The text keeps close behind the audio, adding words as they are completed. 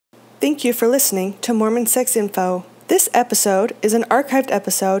Thank you for listening to Mormon Sex Info. This episode is an archived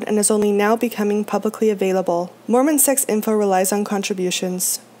episode and is only now becoming publicly available. Mormon Sex Info relies on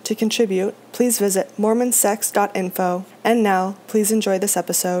contributions. To contribute, please visit mormonsex.info. And now, please enjoy this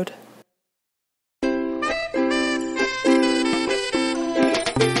episode.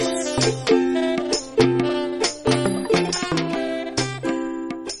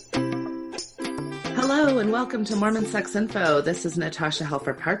 Hello and welcome to Mormon Sex Info. This is Natasha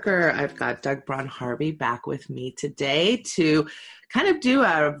Helfer-Parker. I've got Doug Braun-Harvey back with me today to kind of do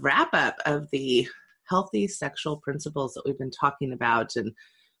a wrap-up of the healthy sexual principles that we've been talking about, and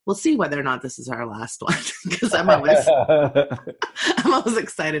we'll see whether or not this is our last one, because I'm always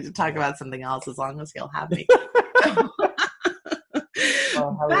excited to talk about something else as long as he'll have me.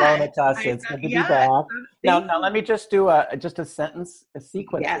 Oh, hello, Natasha. It's good to be back. Now, let me just do a sentence, a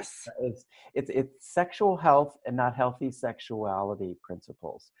sequence. Yes. It's sexual health and not healthy sexuality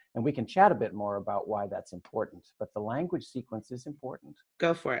principles. And we can chat a bit more about why that's important. But the language sequence is important.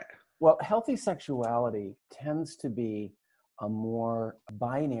 Go for it. Well, healthy sexuality tends to be a more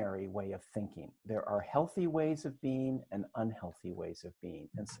binary way of thinking. There are healthy ways of being and unhealthy ways of being.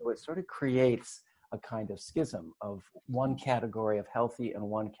 And so it sort of creates a kind of schism of one category of healthy and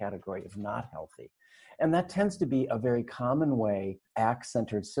one category of not healthy. And that tends to be a very common way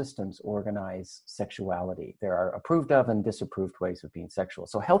act-centered systems organize sexuality. There are approved of and disapproved ways of being sexual.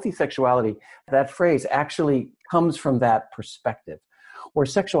 So healthy sexuality, that phrase actually comes from that perspective, where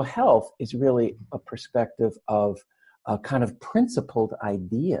sexual health is really a perspective of a kind of principled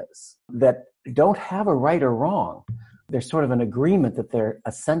ideas that don't have a right or wrong. There's sort of an agreement that they're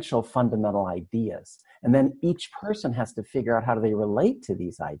essential fundamental ideas. And then each person has to figure out how do they relate to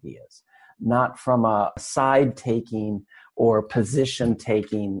these ideas, not from a side-taking or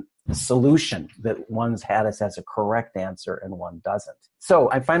position-taking solution that one's had as a correct answer and one doesn't. So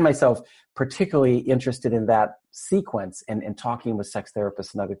I find myself particularly interested in that sequence and talking with sex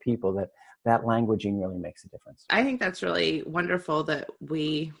therapists and other people that languaging really makes a difference. I think that's really wonderful that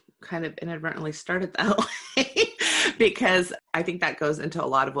we kind of inadvertently started that way, because I think that goes into a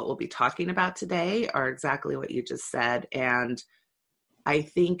lot of what we'll be talking about today are exactly what you just said. And I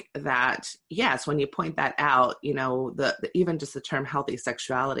think that, yes, when you point that out, you know, the even just the term healthy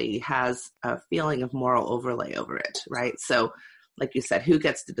sexuality has a feeling of moral overlay over it, right? So like you said, who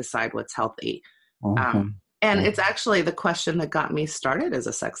gets to decide what's healthy? Mm-hmm. And it's actually the question that got me started as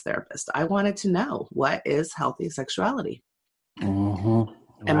a sex therapist. I wanted to know, what is healthy sexuality? Mm-hmm.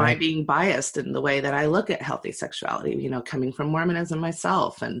 Am I being biased in the way that I look at healthy sexuality, you know, coming from Mormonism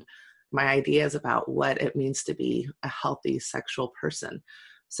myself and my ideas about what it means to be a healthy sexual person.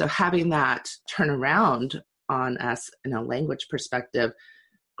 So having that turn around on us in a language perspective,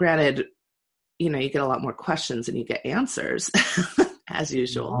 granted, you know, you get a lot more questions than you get answers, as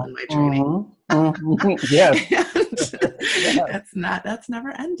usual in my training. Mm-hmm. Yes. That's never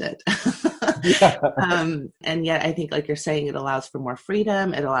ended. Yeah. And yet I think, like you're saying, it allows for more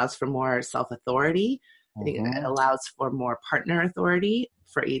freedom. It allows for more self-authority. I think it allows for more partner authority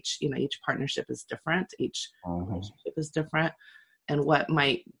for each partnership is different. Each relationship is different. And what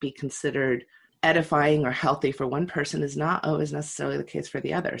might be considered edifying or healthy for one person is not always necessarily the case for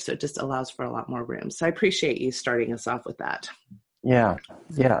the other. So it just allows for a lot more room. So I appreciate you starting us off with that. Yeah.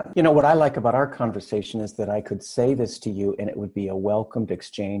 You know, what I like about our conversation is that I could say this to you and it would be a welcomed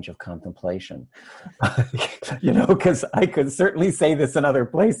exchange of contemplation. You know, because I could certainly say this in other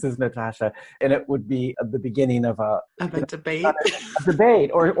places, Natasha, and it would be the beginning of a debate. A debate,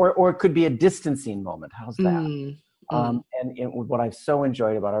 or it could be a distancing moment. How's that? And what I've so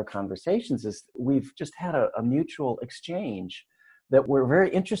enjoyed about our conversations is we've just had a mutual exchange that we're very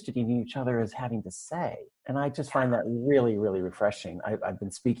interested in each other as having to say. And I just find that really, really refreshing. I've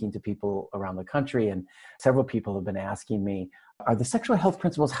been speaking to people around the country, and several people have been asking me, are the sexual health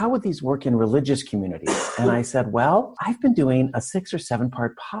principles, how would these work in religious communities? And I said, well, I've been doing a 6 or 7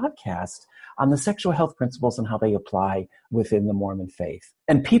 part podcast on the sexual health principles and how they apply within the Mormon faith.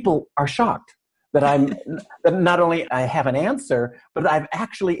 And people are shocked that that not only I have an answer, but I'm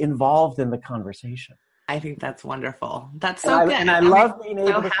actually involved in the conversation. I think that's wonderful. That's so good. And I love being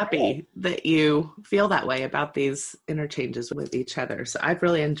able to happy that you feel that way about these interchanges with each other. So I've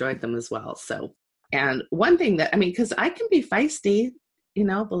really enjoyed them as well. So, and one thing that, because I can be feisty, you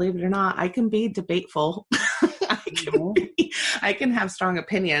know, believe it or not, I can be debateful. I can have strong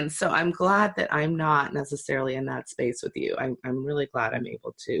opinions. So I'm glad that I'm not necessarily in that space with you. I'm really glad I'm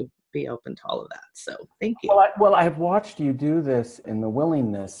able to be open to all of that. So thank you. Well, I've watched you do this in the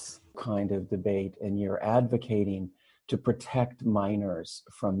willingness kind of debate, and you're advocating to protect minors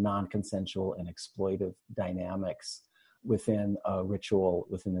from non-consensual and exploitive dynamics within a ritual,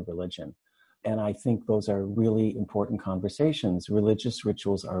 within a religion. And I think those are really important conversations. Religious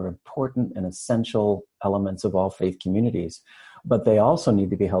rituals are important and essential elements of all faith communities, but they also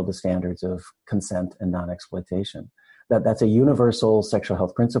need to be held to standards of consent and non-exploitation. That's a universal sexual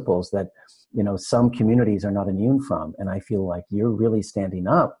health principles that, some communities are not immune from. And I feel like you're really standing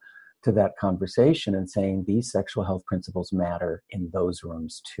up to that conversation and saying these sexual health principles matter in those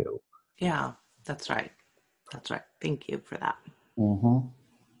rooms too. Yeah, that's right. That's right. Thank you for that. Mm-hmm.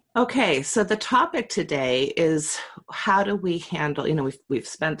 Okay, so the topic today is how do we handle, we've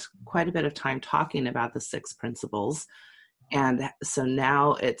spent quite a bit of time talking about the 6 principles. And so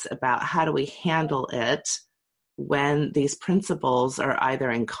now it's about how do we handle it when these principles are either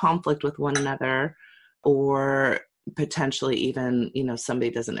in conflict with one another or potentially even,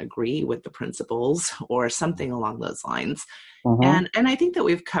 somebody doesn't agree with the principles or something along those lines. Mm-hmm. And I think that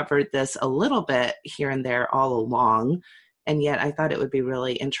we've covered this a little bit here and there all along. And yet I thought it would be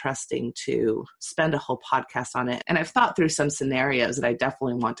really interesting to spend a whole podcast on it. And I've thought through some scenarios that I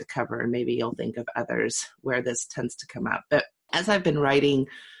definitely want to cover, and maybe you'll think of others where this tends to come up. But as I've been writing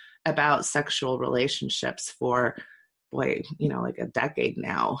about sexual relationships for, like a decade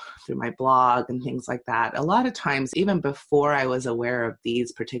now through my blog and things like that, a lot of times, even before I was aware of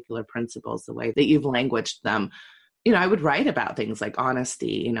these particular principles, the way that you've languaged them, I would write about things like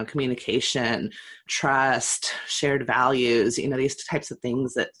honesty, communication, trust, shared values, these types of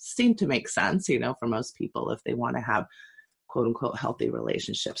things that seem to make sense, for most people if they want to have quote unquote healthy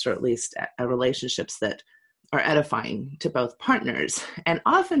relationships, or at least relationships that are edifying to both partners. And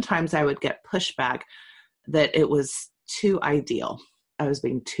oftentimes I would get pushback that it was too ideal. I was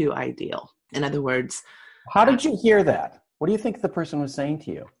being too ideal. In other words, how did you hear that? What do you think the person was saying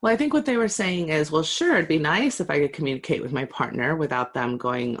to you? Well, I think what they were saying is, well, sure, it'd be nice if I could communicate with my partner without them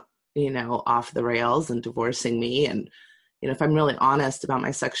going, off the rails and divorcing me. And, if I'm really honest about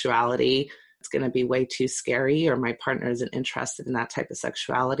my sexuality, it's going to be way too scary, or my partner isn't interested in that type of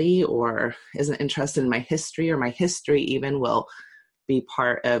sexuality, or isn't interested in my history, or my history even will be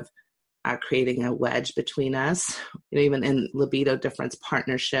part of creating a wedge between us, even in libido difference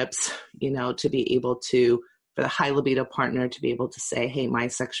partnerships, to be able to, for the high libido partner to be able to say, hey, my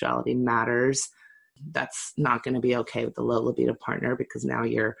sexuality matters. That's not going to be okay with the low libido partner, because now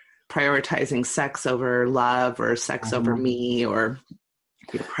you're prioritizing sex over love, or sex over me, or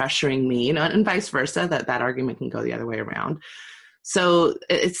you're pressuring me, and vice versa, that argument can go the other way around. So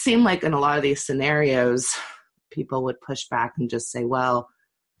it seemed like in a lot of these scenarios, people would push back and just say, well,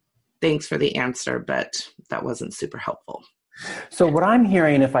 thanks for the answer, but that wasn't super helpful. So what I'm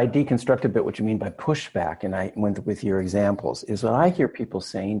hearing, if I deconstruct a bit what you mean by pushback, and I went with your examples, is what I hear people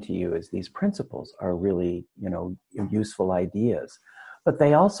saying to you is these principles are really, useful ideas, but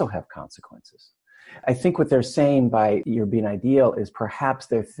they also have consequences. I think what they're saying by you're being ideal is perhaps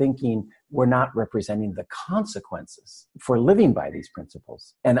they're thinking we're not representing the consequences for living by these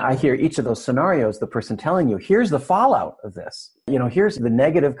principles. And I hear each of those scenarios, the person telling you, here's the fallout of this. Here's the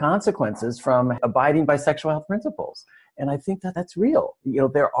negative consequences from abiding by sexual health principles. And I think that that's real.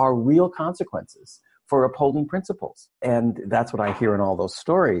 There are real consequences for upholding principles. And that's what I hear in all those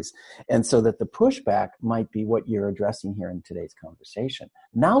stories. And so that the pushback might be what you're addressing here in today's conversation.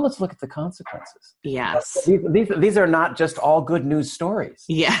 Now let's look at the consequences. Yes. These are not just all good news stories.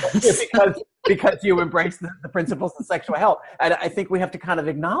 Yes. because you embrace the principles of sexual health. And I think we have to kind of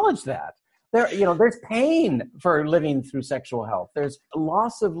acknowledge that. There's pain for living through sexual health. There's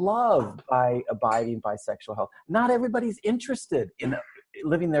loss of love by abiding by sexual health. Not everybody's interested in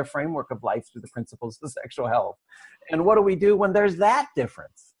living their framework of life through the principles of sexual health. And what do we do when there's that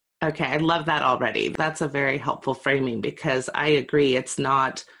difference? Okay, I love that already. That's a very helpful framing, because I agree. It's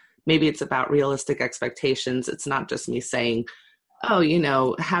not, maybe it's about realistic expectations. It's not just me saying,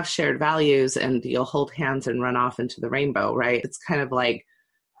 oh, have shared values and you'll hold hands and run off into the rainbow, right? It's kind of like,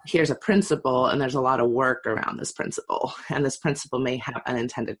 here's a principle and there's a lot of work around this principle, and this principle may have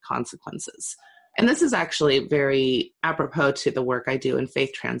unintended consequences. And this is actually very apropos to the work I do in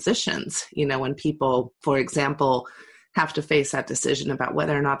faith transitions. When people, for example, have to face that decision about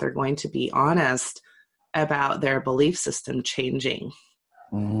whether or not they're going to be honest about their belief system changing,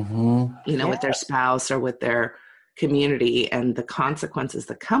 with their spouse or with their community, and the consequences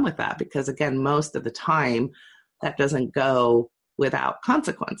that come with that. Because again, most of the time that doesn't go without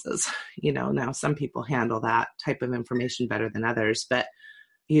consequences. Now some people handle that type of information better than others, but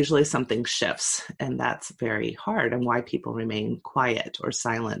usually something shifts, and that's very hard, and why people remain quiet or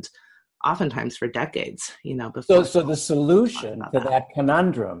silent, oftentimes for decades, before. So the solution to that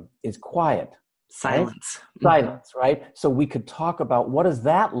conundrum is quiet. Silence. Right? Silence, right? So we could talk about what does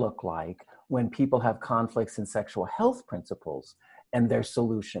that look like when people have conflicts in sexual health principles and their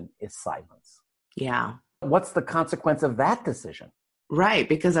solution is silence. Yeah. What's the consequence of that decision? Right,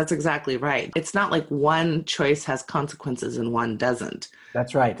 because that's exactly right. It's not like one choice has consequences and one doesn't.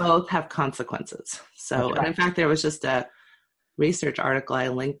 That's right. Both have consequences. So, Right. And in fact, there was just a research article I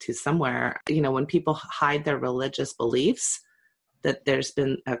linked to somewhere, when people hide their religious beliefs, that there's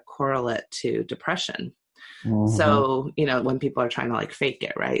been a correlate to depression. Mm-hmm. So, when people are trying to like fake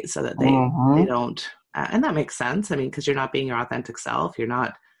it, right? So that they don't, and that makes sense. I mean, because you're not being your authentic self. You're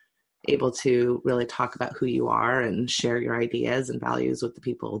not able to really talk about who you are and share your ideas and values with the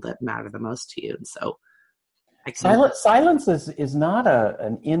people that matter the most to you. And so silence is not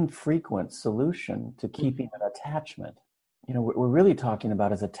an infrequent solution to keeping an attachment. What we're really talking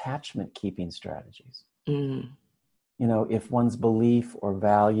about is attachment keeping strategies. If one's belief or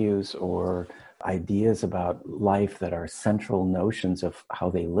values or ideas about life that are central notions of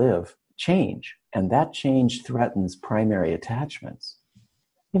how they live change, and that change threatens primary attachments,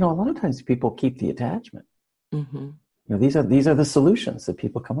 a lot of times people keep the attachment. These are the solutions that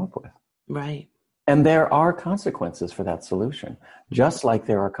people come up with. Right. And there are consequences for that solution, just like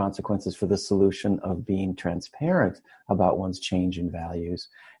there are consequences for the solution of being transparent about one's change in values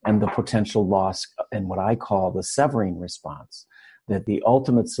and the potential loss and what I call the severing response, that the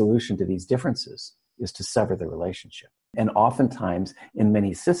ultimate solution to these differences is to sever the relationship. And oftentimes, in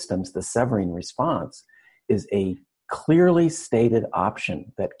many systems, the severing response is a clearly stated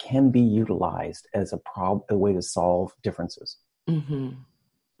option that can be utilized as a way to solve differences.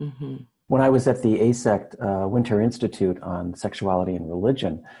 When I was at the ASECT Winter Institute on Sexuality and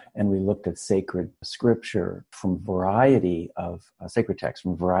Religion, and we looked at sacred scripture from a variety of sacred texts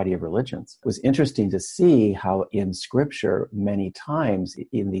from a variety of religions, it was interesting to see how in scripture, many times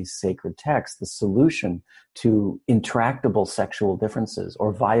in these sacred texts, the solution to intractable sexual differences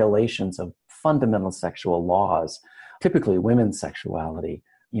or violations of fundamental sexual laws, typically women's sexuality,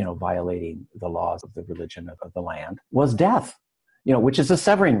 violating the laws of the religion of the land, was death. Which is a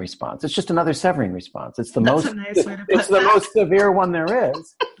severing response. It's just another severing response. It's the most severe one there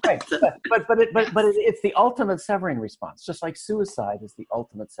is. Right. But it's the ultimate severing response. Just like suicide is the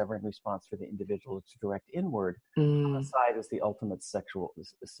ultimate severing response for the individual to direct inward. Homicide is the ultimate sexual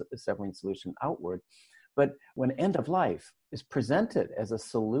severing solution outward. But when end of life is presented as a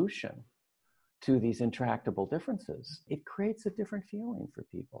solution to these intractable differences, it creates a different feeling for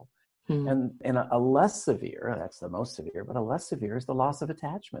people. And a less severe, that's the most severe, but a less severe is the loss of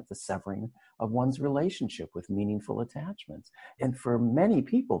attachment, the severing of one's relationship with meaningful attachments. And for many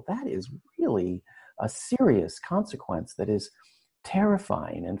people, that is really a serious consequence that is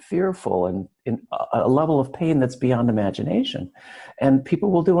terrifying and fearful and in a level of pain that's beyond imagination. And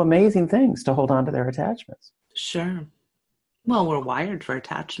people will do amazing things to hold on to their attachments. Sure. Well, we're wired for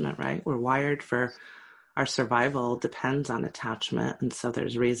attachment, right? We're wired for our survival depends on attachment. And so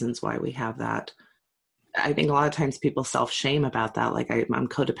there's reasons why we have that. I think a lot of times people self-shame about that. Like I'm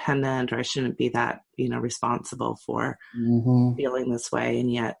codependent, or I shouldn't be that, responsible for feeling this way.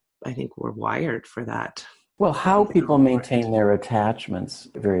 And yet I think we're wired for that. Well, how people maintain their attachments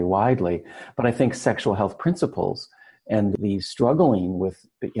very widely. But I think sexual health principles and the struggling with,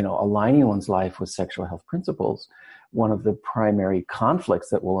 aligning one's life with sexual health principles, one of the primary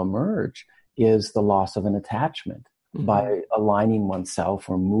conflicts that will emerge is the loss of an attachment by aligning oneself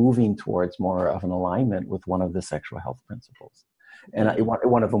or moving towards more of an alignment with one of the sexual health principles. And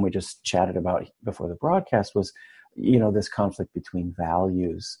one of them we just chatted about before the broadcast was, this conflict between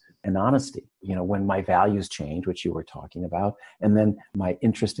values and honesty. When my values change, which you were talking about, and then my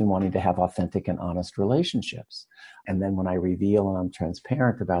interest in wanting to have authentic and honest relationships. And then when I reveal and I'm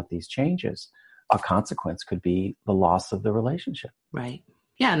transparent about these changes, a consequence could be the loss of the relationship. Right.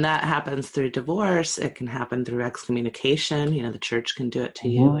 Yeah, and that happens through divorce. It can happen through excommunication. The church can do it to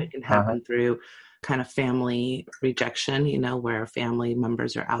you. It can happen through kind of family rejection, where family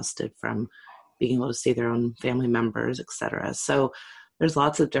members are ousted from being able to see their own family members, et cetera. So there's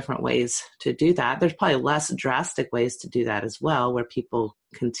lots of different ways to do that. There's probably less drastic ways to do that as well, where people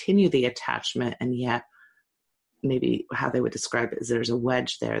continue the attachment and yet maybe how they would describe it is there's a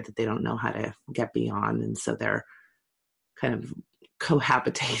wedge there that they don't know how to get beyond. And so they're kind of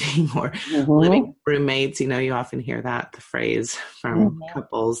cohabitating or living roommates. You often hear the phrase from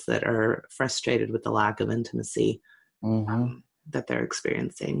couples that are frustrated with the lack of intimacy that they're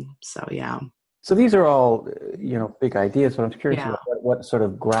experiencing. So, yeah. So these are all, big ideas, but I'm curious about what sort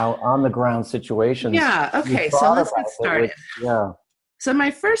of on the ground situations. Yeah. Okay. So let's get started. Yeah. So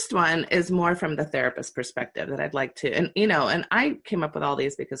my first one is more from the therapist perspective that I'd like to, and I came up with all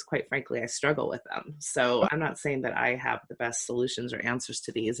these because quite frankly, I struggle with them. So I'm not saying that I have the best solutions or answers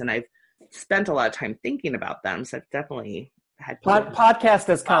to these. And I've spent a lot of time thinking about them. So I've definitely had podcast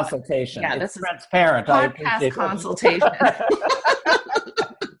as consultation. Yeah, it's this transparent. is podcast consultation.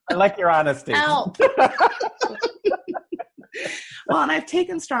 I like your honesty. Help. Well, and I've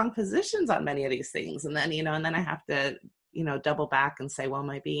taken strong positions on many of these things. And then, and then I have to, double back and say, well, am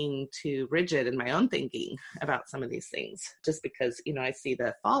I being too rigid in my own thinking about some of these things? Just because, I see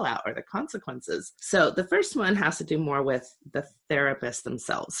the fallout or the consequences. So the first one has to do more with the therapists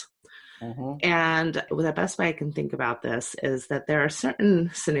themselves. Mm-hmm. And the best way I can think about this is that there are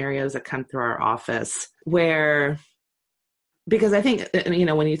certain scenarios that come through our office where, because I think,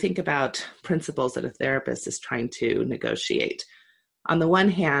 when you think about principles that a therapist is trying to negotiate, on the one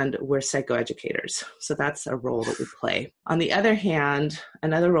hand, we're psychoeducators. So that's a role that we play. On the other hand,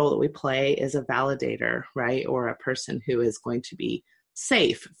 another role that we play is a validator, right? Or a person who is going to be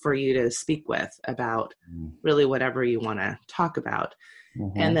safe for you to speak with about really whatever you want to talk about.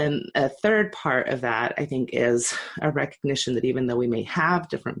 Mm-hmm. And then a third part of that, I think, is a recognition that even though we may have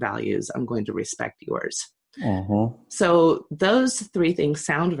different values, I'm going to respect yours. Mm-hmm. So those three things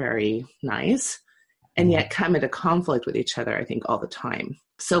sound very nice, and yet come into conflict with each other, I think, all the time.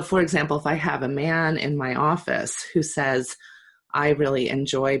 So, for example, if I have a man in my office who says, I really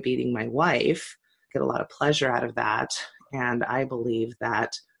enjoy beating my wife, get a lot of pleasure out of that, and I believe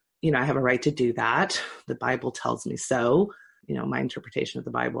that, I have a right to do that. The Bible tells me so, my interpretation of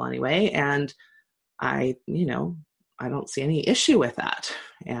the Bible anyway, and I don't see any issue with that.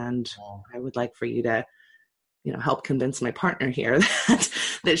 And I would like for you to help convince my partner here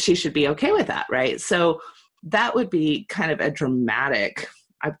that she should be okay with that, right? So that would be kind of a dramatic,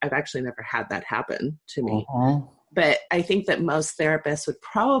 I've actually never had that happen to me. Uh-huh. But I think that most therapists would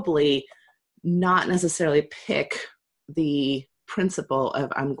probably not necessarily pick the principle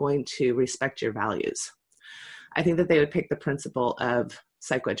of I'm going to respect your values. I think that they would pick the principle of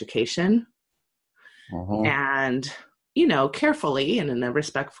psychoeducation and, carefully and in a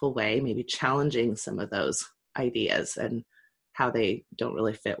respectful way, maybe challenging some of those ideas and how they don't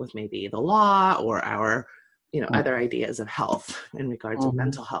really fit with maybe the law or our, other ideas of health in regards to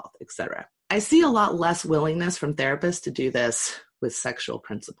mental health, etc. I see a lot less willingness from therapists to do this with sexual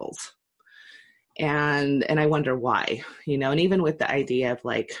principles. And I wonder why, and even with the idea of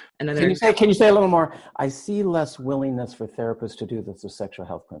like another. Can you say a little more? I see less willingness for therapists to do this with sexual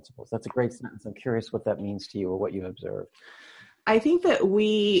health principles. That's a great sentence. I'm curious what that means to you or what you observed. I think that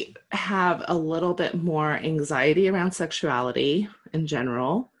we have a little bit more anxiety around sexuality in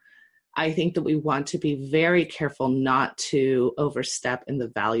general. I think that we want to be very careful not to overstep in the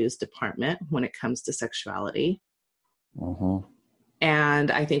values department when it comes to sexuality. Mm-hmm.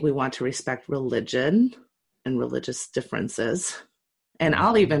 And I think we want to respect religion and religious differences. And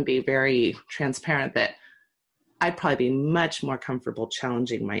I'll even be very transparent that I'd probably be much more comfortable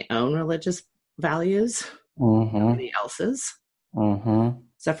challenging my own religious values than anybody else's. Mm-hmm.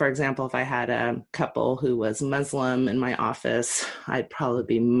 So, for example, if I had a couple who was Muslim in my office, I'd probably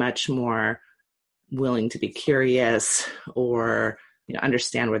be much more willing to be curious or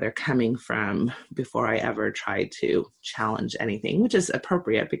understand where they're coming from before I ever try to challenge anything, which is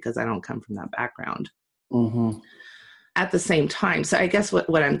appropriate because I don't come from that background. Mm-hmm. At the same time, so I guess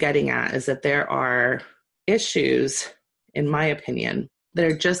what I'm getting at is that there are issues, in my opinion, that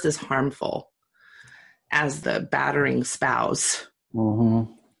are just as harmful as the battering spouse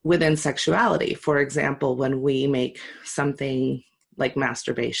within sexuality. For example, when we make something like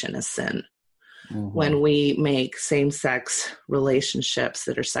masturbation a sin, when we make same-sex relationships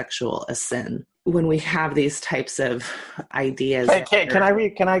that are sexual a sin, when we have these types of ideas. Can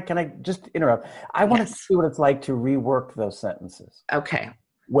I just interrupt? I want to see what it's like to rework those sentences. Okay.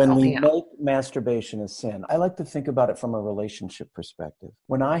 When we make masturbation a sin, I like to think about it from a relationship perspective.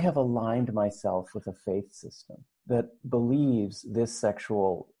 When I have aligned myself with a faith system that believes this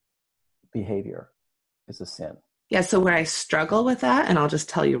sexual behavior is a sin. Yeah, so where I struggle with that, and I'll just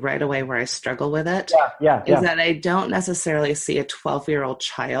tell you right away where I struggle with it, is that I don't necessarily see a 12-year-old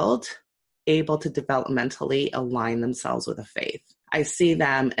child able to developmentally align themselves with a faith. I see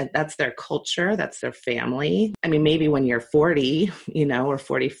them, and that's their culture, that's their family. I mean, maybe when you're 40, or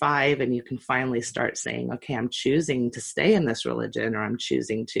 45, and you can finally start saying, okay, I'm choosing to stay in this religion, or I'm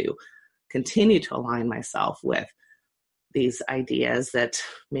choosing to continue to align myself with these ideas that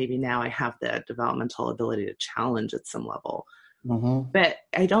maybe now I have the developmental ability to challenge at some level. But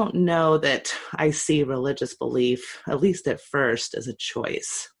I don't know that I see religious belief, at least at first, as a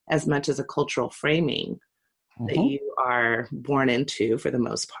choice, as much as a cultural framing that you are born into for the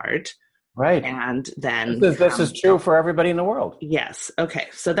most part. Right. And then this is true for everybody in the world. Yes. Okay.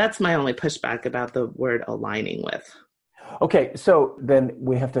 So that's my only pushback about the word aligning with. Okay, so then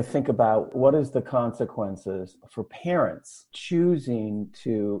we have to think about what is the consequences for parents choosing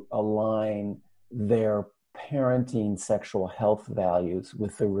to align their parenting sexual health values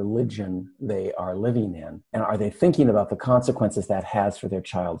with the religion they are living in. And are they thinking about the consequences that has for their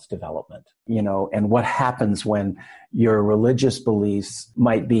child's development? And what happens when your religious beliefs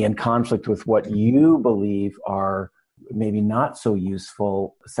might be in conflict with what you believe are maybe not so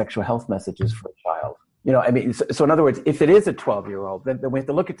useful sexual health messages for a child? So in other words, if it is a 12-year-old, then we have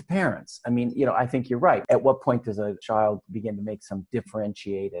to look at the parents. I think you're right. At what point does a child begin to make some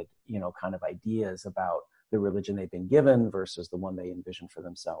differentiated, kind of ideas about the religion they've been given versus the one they envision for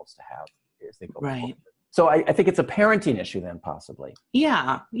themselves to have as they go forward? So I think it's a parenting issue then, possibly.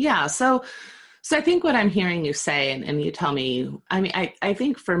 Yeah. So I think what I'm hearing you say, and you tell me, I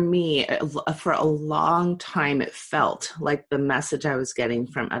think for me, for a long time, it felt like the message I was getting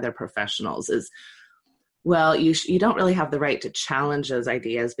from other professionals is, well, you don't really have the right to challenge those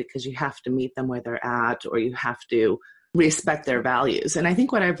ideas because you have to meet them where they're at, or you have to respect their values. And I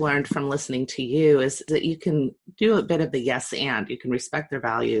think what I've learned from listening to you is that you can do a bit of the yes and. You can respect their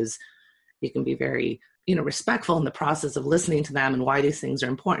values. You can be very, respectful in the process of listening to them and why these things are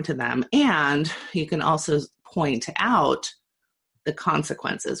important to them. And you can also point out the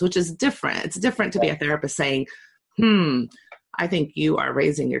consequences, which is different. It's different to be a therapist saying, I think you are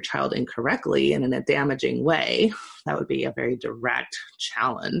raising your child incorrectly and in a damaging way. That would be a very direct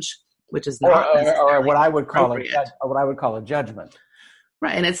challenge, which is not or what I would call a judgment.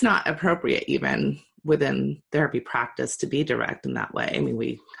 Right. And it's not appropriate even within therapy practice to be direct in that way.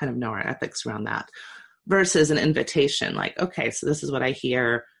 We kind of know our ethics around that versus an invitation like, okay, so this is what I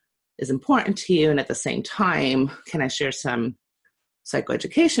hear is important to you. And at the same time, can I share some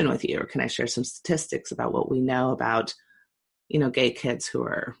psychoeducation with you? Or can I share some statistics about what we know about, gay kids who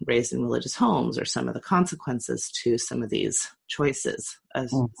are raised in religious homes, or some of the consequences to some of these choices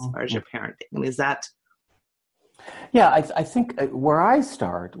as far as your parenting? Is that? Yeah, I think where I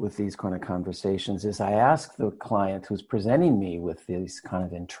start with these kind of conversations is I ask the client who's presenting me with these kind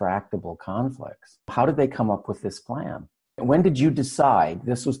of intractable conflicts, how did they come up with this plan? When did you decide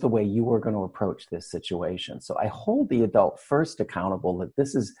this was the way you were going to approach this situation? So I hold the adult first accountable that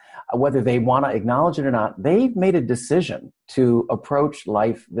this is, whether they want to acknowledge it or not, they've made a decision to approach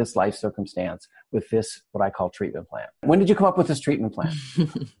this life circumstance with this, what I call treatment plan. When did you come up with this treatment plan?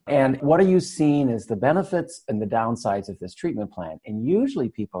 And what are you seeing as the benefits and the downsides of this treatment plan? And usually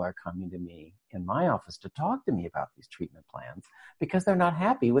people are coming to me in my office to talk to me about these treatment plans because they're not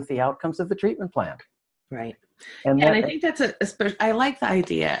happy with the outcomes of the treatment plan. Right. And I think that's I like the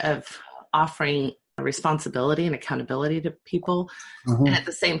idea of offering responsibility and accountability to people. And at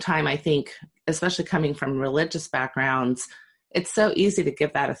the same time, I think, especially coming from religious backgrounds, it's so easy to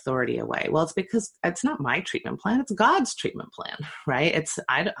give that authority away. Well, it's because it's not my treatment plan. It's God's treatment plan, right?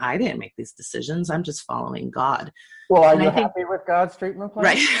 I didn't make these decisions. I'm just following God. Well, are you happy with God's treatment plan?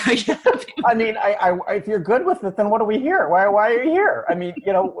 Right. If you're good with it, then what are we here? Why are you here?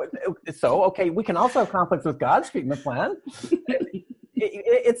 So, okay, we can also have conflicts with God's treatment plan.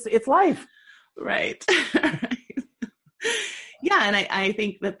 It's life. Right. Yeah. And I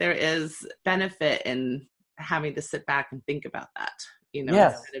think that there is benefit in having to sit back and think about that,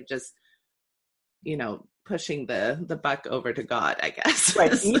 Yes. Instead of just, pushing the buck over to God, I guess.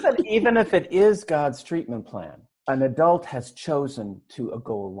 Right. Even if it is God's treatment plan, an adult has chosen to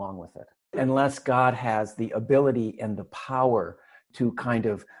go along with it, unless God has the ability and the power to kind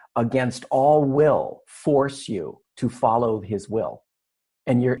of, against all will, force you to follow his will.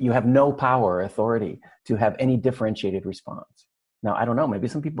 And you have no power or authority to have any differentiated response. Now, I don't know. Maybe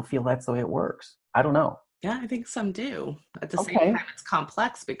some people feel that's the way it works. I don't know. Yeah, I think some do. At the same time, it's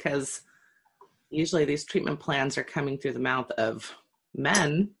complex because usually these treatment plans are coming through the mouth of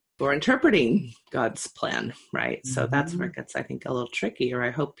men who are interpreting God's plan, right? So that's where it gets, I think, a little tricky, or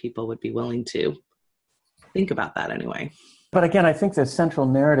I hope people would be willing to think about that anyway. But again, I think the central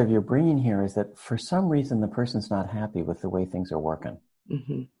narrative you're bringing here is that for some reason, the person's not happy with the way things are working.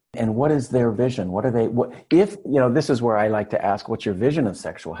 And what is their vision? This is where I like to ask, what's your vision of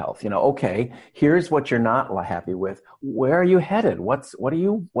sexual health? Okay, here's what you're not happy with. Where are you headed? What's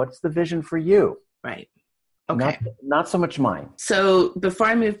the vision for you? Right. Okay. Not so much mine. So before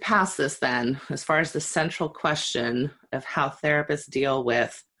I move past this then, as far as the central question of how therapists deal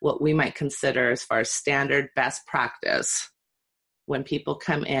with what we might consider as far as standard best practice, when people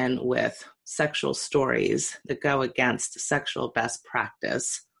come in with sexual stories that go against sexual best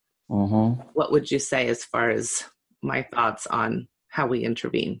practice, what would you say as far as my thoughts on how we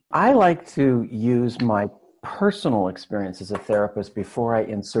intervene? I like to use my personal experience as a therapist before I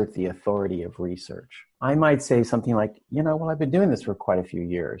insert the authority of research. I might say something like, well, I've been doing this for quite a few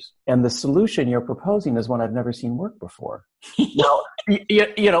years, and the solution you're proposing is one I've never seen work before. Now,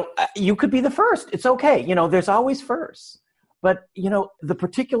 you could be the first. It's okay. There's always firsts. But, the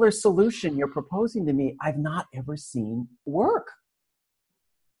particular solution you're proposing to me, I've not ever seen work.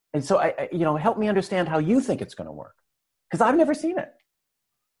 And so, help me understand how you think it's going to work, because I've never seen it.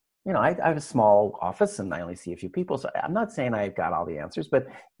 I have a small office and I only see a few people. So I'm not saying I've got all the answers, but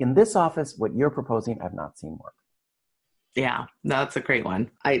in this office, what you're proposing, I've not seen work. Yeah, no, that's a great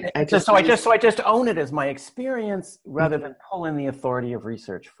one. I just own it as my experience rather than pull in the authority of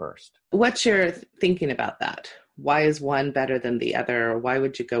research first. What's your thinking about that? Why is one better than the other? Or why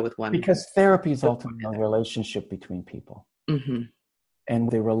would you go with one? Because therapy is ultimately a relationship between people. Mm-hmm.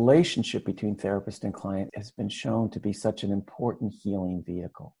 And the relationship between therapist and client has been shown to be such an important healing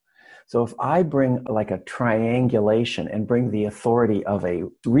vehicle. So if I bring like a triangulation and bring the authority of a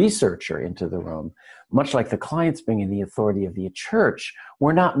researcher into the room, much like the client's bringing the authority of the church,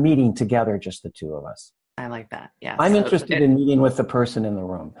 we're not meeting together, just the two of us. I like that. Yeah. I'm interested in meeting with the person in the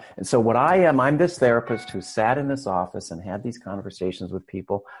room. And so what I'm this therapist who sat in this office and had these conversations with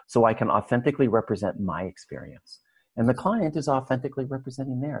people so I can authentically represent my experience. And the client is authentically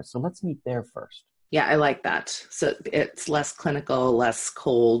representing theirs. So let's meet there first. Yeah, I like that. So it's less clinical, less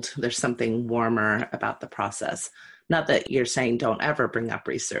cold. There's something warmer about the process. Not that you're saying don't ever bring up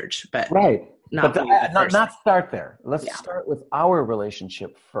research, but right. Not start there. Let's start with our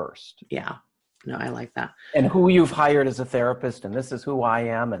relationship first. Yeah. No, I like that. And who you've hired as a therapist, and this is who I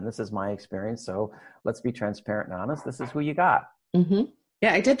am, and this is my experience. So let's be transparent and honest. This is who you got. Mm-hmm.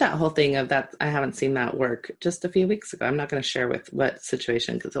 Yeah, I did that whole thing of that. I haven't seen that work just a few weeks ago. I'm not going to share with what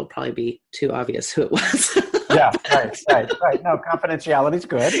situation because it'll probably be too obvious who it was. Yeah, right. No, confidentiality is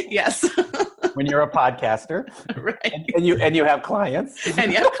good. Yes. When you're a podcaster, right? And you have clients,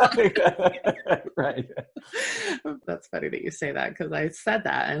 and you have clients. Right. That's funny that you say that because I said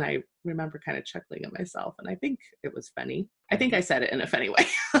that and I remember kind of chuckling at myself, and I think it was funny. I think I said it in a funny way.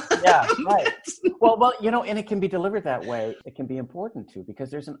 Yeah, right. Well, and it can be delivered that way. It can be important too because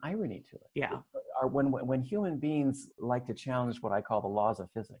there's an irony to it. Yeah. When human beings like to challenge what I call the laws of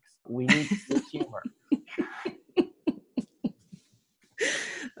physics, we need this humor.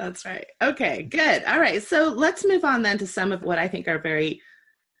 That's right. Okay, good. All right. So let's move on then to some of what I think are very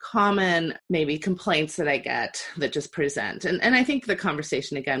common, maybe complaints that I get that just present. And I think the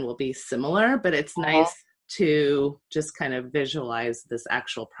conversation again will be similar, but it's nice to just kind of visualize this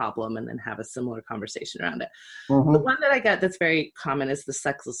actual problem and then have a similar conversation around it. Mm-hmm. The one that I get that's very common is the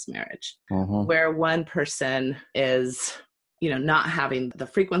sexless marriage, where one person is not having the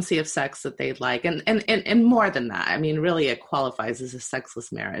frequency of sex that they'd like. And more than that, I mean, really it qualifies as a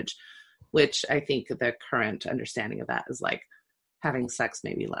sexless marriage, which I think the current understanding of that is like having sex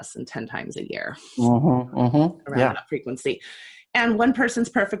maybe less than 10 times a year around that frequency. And one person's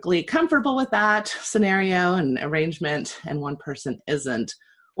perfectly comfortable with that scenario and arrangement, and one person isn't.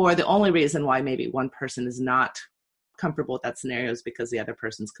 Or the only reason why maybe one person is not comfortable with that scenario is because the other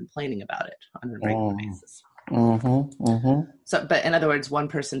person's complaining about it on a regular basis. So, but in other words, one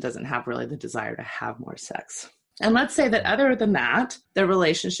person doesn't have really the desire to have more sex. And let's say that other than that, their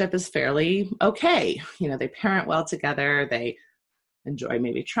relationship is fairly okay. They parent well together. They enjoy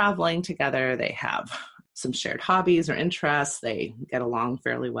maybe traveling together. They have some shared hobbies or interests. They get along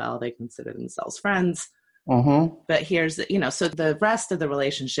fairly well. They consider themselves friends. But here's, so the rest of the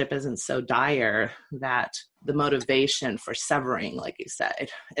relationship isn't so dire that the motivation for severing, like you said,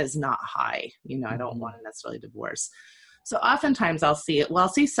 is not high. I don't want to necessarily divorce. So oftentimes I'll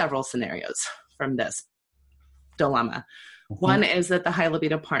see several scenarios from this dilemma. One is that the high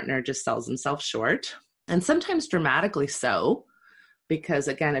libido partner just sells himself short, and sometimes dramatically so, because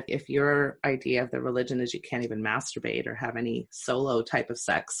again, if your idea of the religion is you can't even masturbate or have any solo type of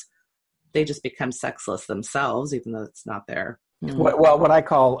sex, they just become sexless themselves, even though it's not there. Well, what I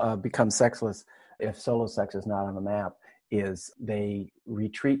call become sexless, if solo sex is not on the map, is they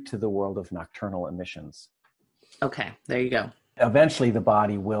retreat to the world of nocturnal emissions. Okay, there you go. Eventually, the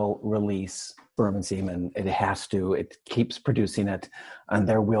body will release sperm and semen. It keeps producing it, and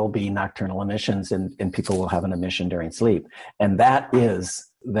there will be nocturnal emissions, and people will have an emission during sleep. And that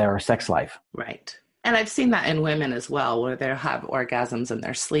is their sex life. Right. And I've seen that in women as well, where they'll have orgasms in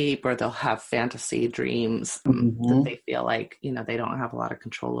their sleep, or they'll have fantasy dreams that they feel like, they don't have a lot of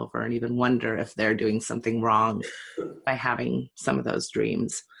control over, and even wonder if they're doing something wrong by having some of those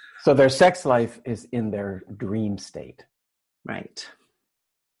dreams. So their sex life is in their dream state. Right.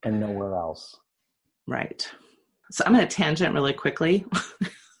 And nowhere else. Right. So I'm going to tangent really quickly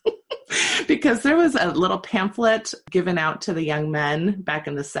because there was a little pamphlet given out to the young men back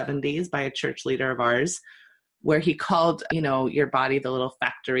in the 70s by a church leader of ours, where he called, your body the little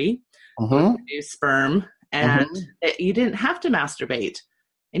factory, Mm-hmm. produce sperm, and you didn't have to masturbate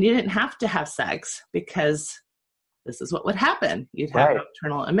and you didn't have to have sex because this is what would happen. You'd have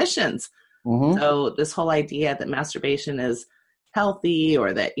nocturnal emissions. Mm-hmm. So this whole idea that masturbation is healthy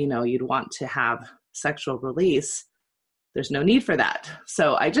or that, you'd want to have sexual release, there's no need for that.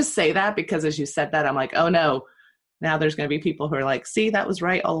 So I just say that because as you said that, I'm like, oh no, now there's going to be people who are like, see, that was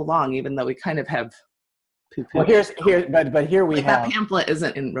right all along, even though we kind of have poo-poo. Well, but here we have that pamphlet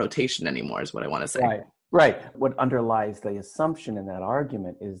isn't in rotation anymore is what I want to say. Right. What underlies the assumption in that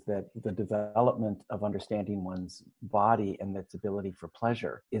argument is that the development of understanding one's body and its ability for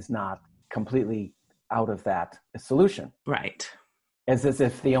pleasure is not completely out of that solution. Right. As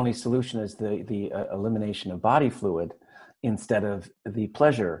if the only solution is the elimination of body fluid instead of the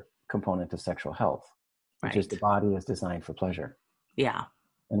pleasure component of sexual health, which is the body is designed for pleasure. Yeah.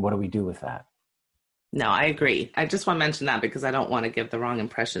 And what do we do with that? No, I agree. I just want to mention that because I don't want to give the wrong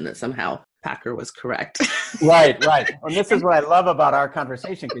impression that somehow Packer was correct. Right. And this is what I love about our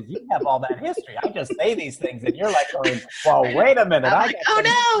conversation, because you have all that history. I just say these things and you're like going, well, wait a minute. I'm like,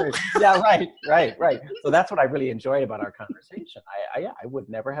 oh no. Yeah, right. So that's what I really enjoy about our conversation. I would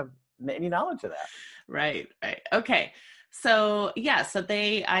never have any knowledge of that. Right. Okay. So so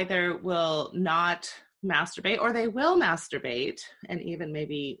they either will not masturbate or they will masturbate and even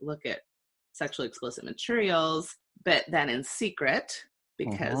maybe look at sexually explicit materials, but then in secret,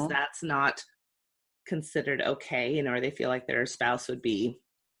 because that's not considered okay, or they feel like their spouse would be.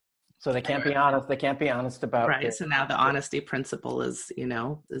 So they can't be honest. They can't be honest about right. it. So now the honesty principle is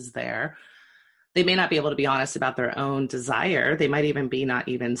there. They may not be able to be honest about their own desire. They might even be not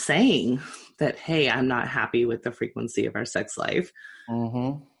even saying that, hey, I'm not happy with the frequency of our sex life.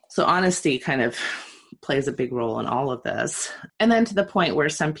 Mm-hmm. So honesty kind of plays a big role in all of this. And then to the point where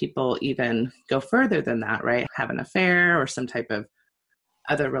some people even go further than that, right? Have an affair or some type of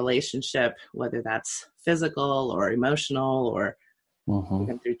other relationship, whether that's physical or emotional or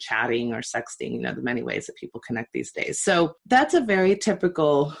even through chatting or sexting, the many ways that people connect these days. So that's a very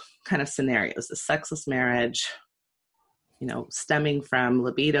typical kind of scenarios, the sexless marriage, stemming from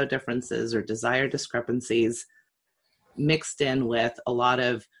libido differences or desire discrepancies mixed in with a lot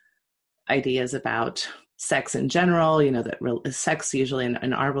of ideas about sex in general, that sex usually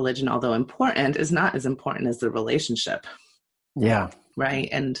in our religion, although important, is not as important as the relationship. Yeah. Right.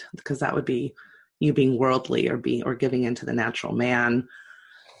 And because that would be you being worldly or giving into the natural man.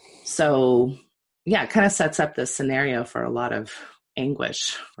 So it kind of sets up this scenario for a lot of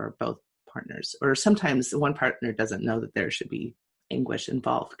anguish for both partners, or sometimes one partner doesn't know that there should be anguish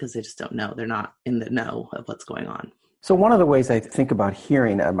involved because they just don't know. They're not in the know of what's going on. So one of the ways I think about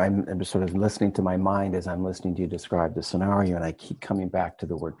hearing, I'm sort of listening to my mind as I'm listening to you describe the scenario, and I keep coming back to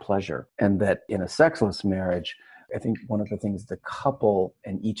the word pleasure. And that in a sexless marriage, I think one of the things the couple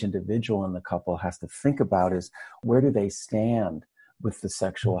and each individual in the couple has to think about is, where do they stand with the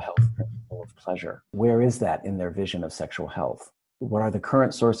sexual health principle of pleasure? Where is that in their vision of sexual health? What are the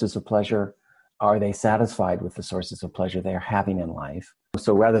current sources of pleasure? Are they satisfied with the sources of pleasure they're having in life?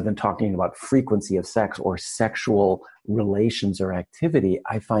 So rather than talking about frequency of sex or sexual relations or activity,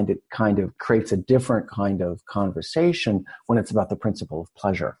 I find it kind of creates a different kind of conversation when it's about the principle of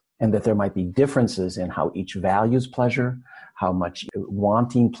pleasure, and that there might be differences in how each values pleasure, how much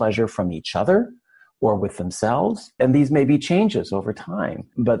wanting pleasure from each other or with themselves. And these may be changes over time,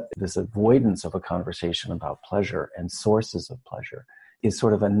 but this avoidance of a conversation about pleasure and sources of pleasure is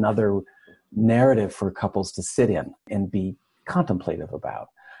sort of another narrative for couples to sit in and be contemplative about.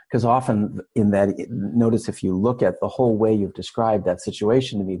 Because often notice if you look at the whole way you've described that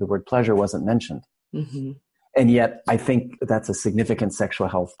situation to me, the word pleasure wasn't mentioned. Mm-hmm. And yet I think that's a significant sexual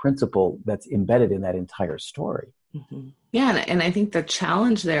health principle that's embedded in that entire story. Mm-hmm. Yeah. And I think the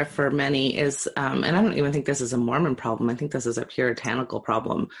challenge there for many is, and I don't even think this is a Mormon problem. I think this is a puritanical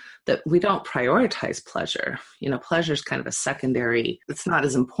problem, that we don't prioritize pleasure. Pleasure is kind of a secondary, it's not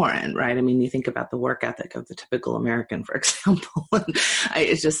as important, right? I mean, you think about the work ethic of the typical American, for example,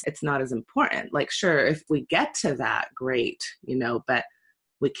 it's not as important. Like, sure, if we get to that, great, but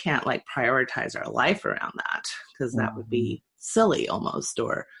we can't prioritize our life around that, because that would be silly almost,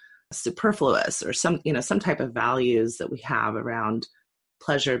 or superfluous, or some type of values that we have around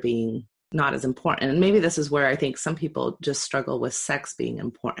pleasure being not as important. And maybe this is where I think some people just struggle with sex being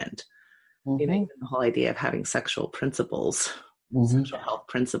important. The whole idea of having sexual principles, sexual health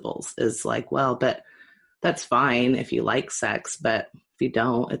principles is like, well, but that's fine if you like sex, but if you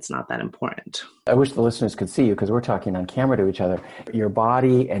don't, it's not that important. I wish the listeners could see you because we're talking on camera to each other. Your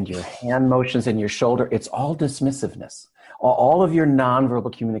body and your hand motions and your shoulder, it's all dismissiveness. All of your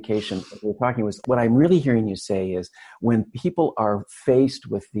nonverbal communication that we're talking was what I'm really hearing you say is when people are faced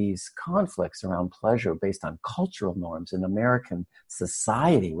with these conflicts around pleasure based on cultural norms in American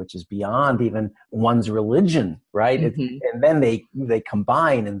society, which is beyond even one's religion, right? Mm-hmm. And then they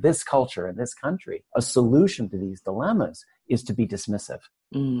combine in this culture, in this country, a solution to these dilemmas is to be dismissive,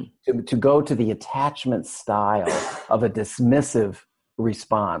 to go to the attachment style of a dismissive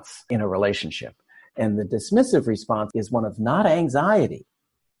response in a relationship. And the dismissive response is one of not anxiety.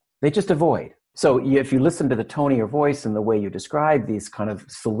 They just avoid. So if you listen to the tone of your voice and the way you describe these kind of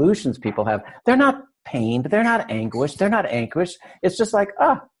solutions people have, they're not pained, they're not anguished, they're not anxious. It's just like,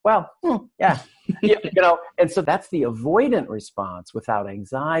 yeah. And so that's the avoidant response without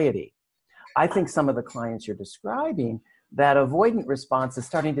anxiety. I think some of the clients you're describing, that avoidant response is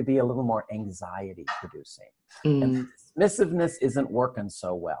starting to be a little more anxiety producing. And dismissiveness isn't working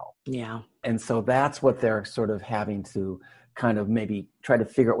so well. Yeah. And so that's what they're sort of having to kind of maybe try to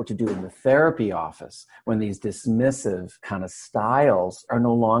figure out what to do in the therapy office when these dismissive kind of styles are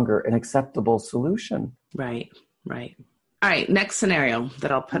no longer an acceptable solution. Right. All right. Next scenario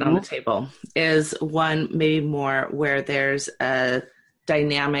that I'll put on the table is one maybe more where there's a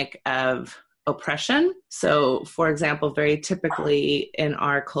dynamic of oppression. So, for example, very typically in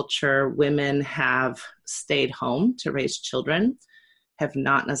our culture, women have stayed home to raise children, have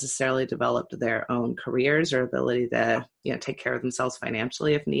not necessarily developed their own careers or ability to, take care of themselves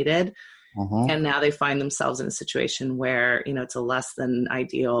financially if needed. And now they find themselves in a situation where, it's a less than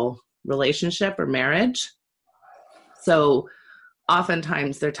ideal relationship or marriage. So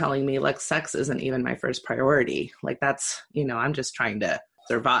oftentimes they're telling me, like, sex isn't even my first priority. Like, that's, I'm just trying to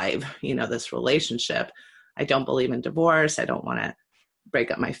survive, this relationship. I don't believe in divorce. I don't want to break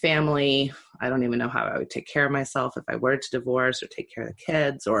up my family. I don't even know how I would take care of myself if I were to divorce or take care of the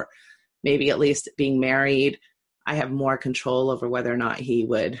kids, or maybe at least being married, I have more control over whether or not he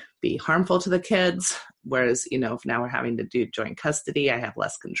would be harmful to the kids. Whereas, if now we're having to do joint custody, I have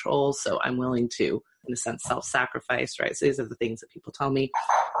less control. So I'm willing to, in a sense, self-sacrifice, right? So these are the things that people tell me.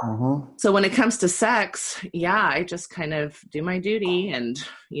 So when it comes to sex, I just kind of do my duty and,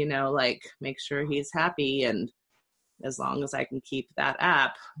 make sure he's happy. And as long as I can keep that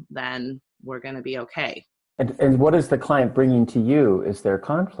up, then we're going to be okay. And what is the client bringing to you? Is there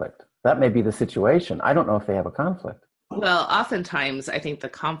conflict? That may be the situation. I don't know if they have a conflict. Well, oftentimes I think the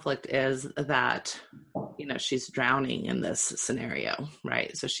conflict is that, she's drowning in this scenario,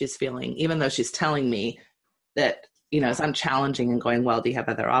 right? So she's feeling, even though she's telling me that, as I'm challenging and going, well, do you have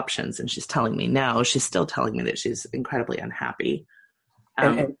other options? And she's telling me no, she's still telling me that she's incredibly unhappy.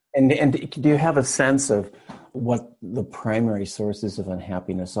 And do you have a sense of what the primary sources of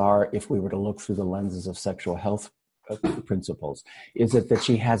unhappiness are if we were to look through the lenses of sexual health principles? Is it that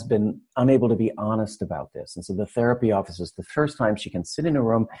she has been unable to be honest about this? And so the therapy office is the first time she can sit in a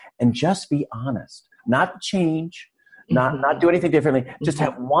room and just be honest, not change, not do anything differently, just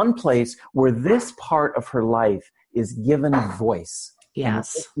have one place where this part of her life is given voice.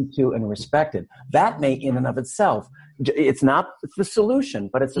 Yes. And listened to and respected. That may in and of itself, it's not the solution,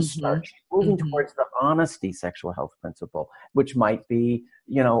 but it's a start. She's moving towards the honesty sexual health principle, which might be,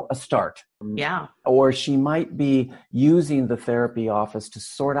 a start. Yeah. Or she might be using the therapy office to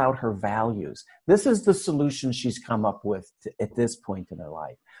sort out her values. This is the solution she's come up with at this point in her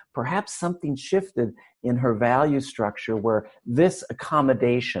life. Perhaps something shifted in her value structure where this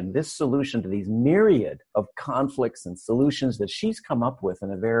accommodation, this solution to these myriad of conflicts and solutions that she's come up with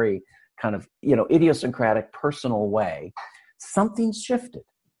in a very kind of, idiosyncratic, personal way, something's shifted.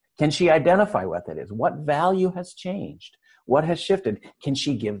 Can she identify what that is? What value has changed? What has shifted? Can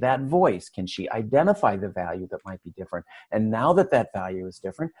she give that voice? Can she identify the value that might be different? And now that that value is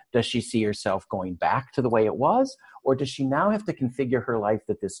different, does she see herself going back to the way it was? Or does she now have to configure her life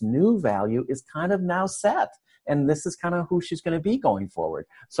that this new value is kind of now set? And this is kind of who she's going to be going forward.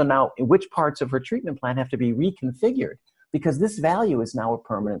 So now which parts of her treatment plan have to be reconfigured? Because this value is now a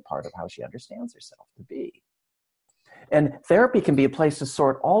permanent part of how she understands herself to be. And therapy can be a place to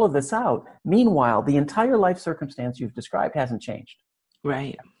sort all of this out. Meanwhile, the entire life circumstance you've described hasn't changed.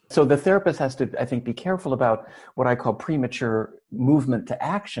 Right. So the therapist has to, I think, be careful about what I call premature movement to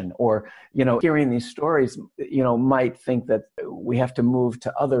action, or, hearing these stories, might think that we have to move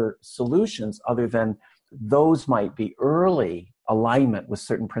to other solutions other than those might be early alignment with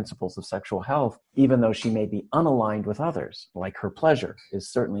certain principles of sexual health, even though she may be unaligned with others, like her pleasure is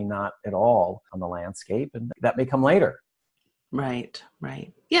certainly not at all on the landscape, and that may come later. Right,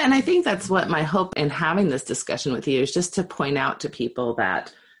 right. Yeah, and I think that's what my hope in having this discussion with you is, just to point out to people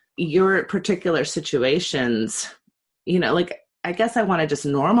that your particular situations, like, I guess I want to just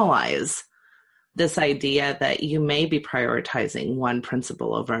normalize this idea that you may be prioritizing one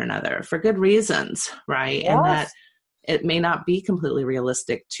principle over another for good reasons, right? And that Yes. it may not be completely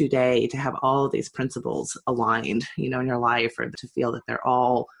realistic today to have all of these principles aligned, in your life, or to feel that they're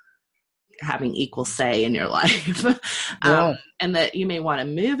all having equal say in your life. Yeah. And that you may want to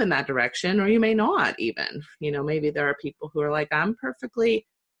move in that direction, or you may not even. Maybe there are people who are like, I'm perfectly,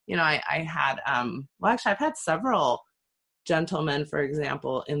 I had, well, actually, I've had several gentlemen, for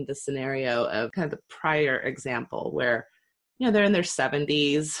example, in the scenario of kind of the prior example where, they're in their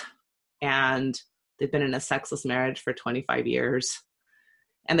 70s and they've been in a sexless marriage for 25 years.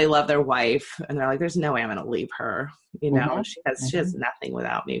 And they love their wife, and they're like, there's no way I'm going to leave her. Mm-hmm. She has nothing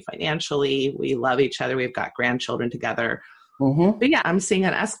without me financially. We love each other. We've got grandchildren together. Mm-hmm. But yeah, I'm seeing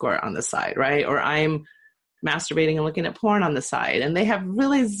an escort on the side, right? Or I'm masturbating and looking at porn on the side. And they have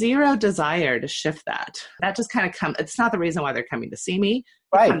really zero desire to shift that. That just kind of comes, it's not the reason why they're coming to see me.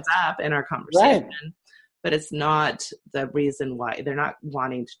 It Right. comes up in our conversation, Right. but it's not the reason why. They're not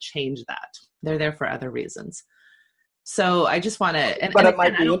wanting to change that. They're there for other reasons. So I just want to, and again,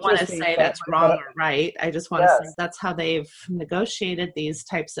 I don't want to say that's wrong or right. I just want to say that's how they've negotiated these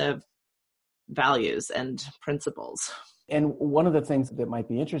types of values and principles. And one of the things that might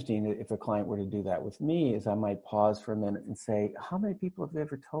be interesting if a client were to do that with me is I might pause for a minute and say, how many people have you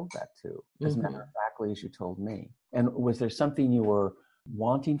ever told that to? As a matter of factly as you told me. And was there something you were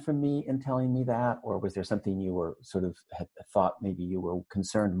wanting from me in telling me that? Or was there something you were sort of had thought maybe you were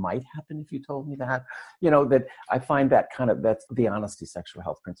concerned might happen if you told me that? That I find that that's the honesty sexual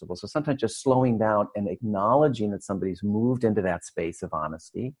health principle. So sometimes just slowing down and acknowledging that somebody's moved into that space of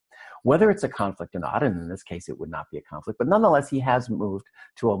honesty, whether it's a conflict or not, and in this case it would not be a conflict, but nonetheless he has moved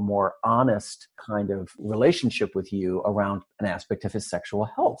to a more honest kind of relationship with you around an aspect of his sexual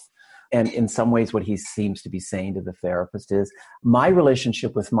health. And in some ways, what he seems to be saying to the therapist is, my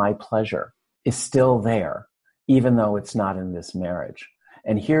relationship with my pleasure is still there, even though it's not in this marriage.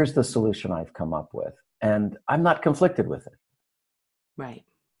 And here's the solution I've come up with. And I'm not conflicted with it. Right.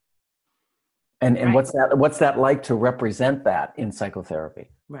 And right. what's that like to represent that in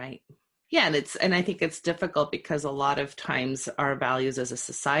psychotherapy? Right. Yeah. And I think it's difficult because a lot of times our values as a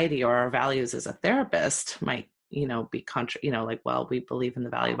society or our values as a therapist might be well, we believe in the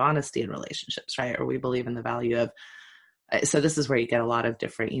value of honesty in relationships, right? Or we believe in the value of, so this is where you get a lot of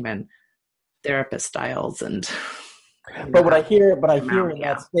different, even therapist styles. And, but what I hear in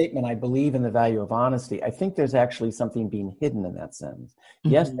that statement, I believe in the value of honesty. I think there's actually something being hidden in that sentence.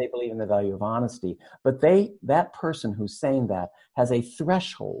 Mm-hmm. Yes, they believe in the value of honesty, but that person who's saying that has a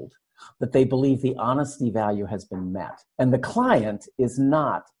threshold that they believe the honesty value has been met. And the client is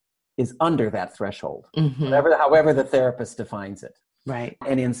under that threshold, however the therapist defines it. Right.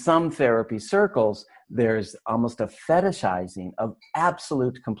 And in some therapy circles, there's almost a fetishizing of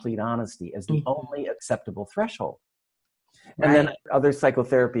absolute complete honesty as the only acceptable threshold. And then other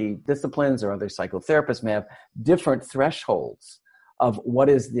psychotherapy disciplines or other psychotherapists may have different thresholds of what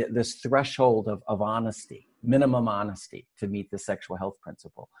is this threshold of honesty, minimum honesty to meet the sexual health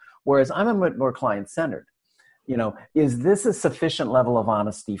principle. Whereas I'm a bit more client-centered. Is this a sufficient level of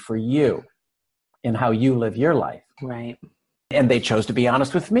honesty for you in how you live your life? Right. And they chose to be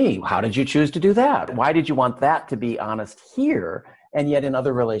honest with me. How did you choose to do that? Why did you want that to be honest here? And yet in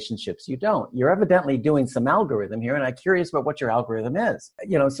other relationships, you don't. You're evidently doing some algorithm here. And I'm curious about what your algorithm is.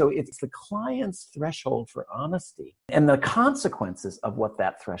 So it's the client's threshold for honesty and the consequences of what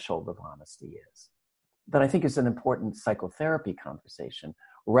that threshold of honesty is that I think is an important psychotherapy conversation,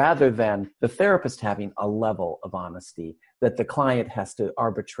 rather than the therapist having a level of honesty that the client has to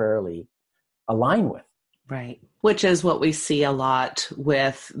arbitrarily align with. Right. Which is what we see a lot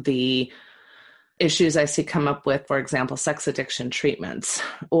with the issues I see come up with, for example, sex addiction treatments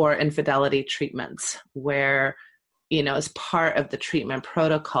or infidelity treatments, where, as part of the treatment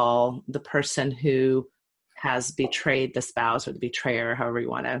protocol, the person who has betrayed the spouse or the betrayer, however you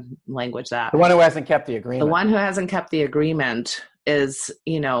want to language that. The one who hasn't kept the agreement. The one who hasn't kept the agreement is,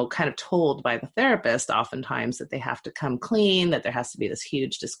 kind of told by the therapist oftentimes that they have to come clean, that there has to be this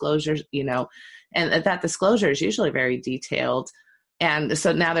huge disclosure, and that disclosure is usually very detailed. And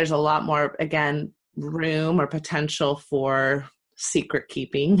so now there's a lot more, again, room or potential for secret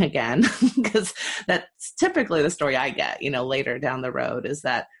keeping again, because that's typically the story I get, later down the road, is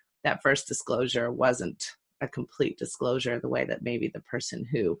that first disclosure wasn't a complete disclosure the way that maybe the person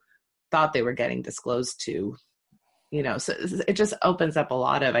who thought they were getting disclosed to, so it just opens up a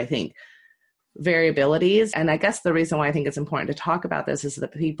lot of, I think, variabilities. And I guess the reason why I think it's important to talk about this is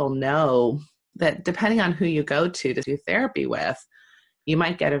that people know that depending on who you go to do therapy with, you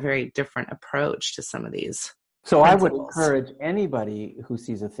might get a very different approach to some of these So principles. I would encourage anybody who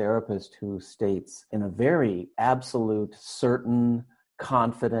sees a therapist who states in a very absolute, certain,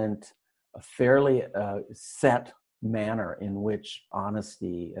 confident, a fairly set manner in which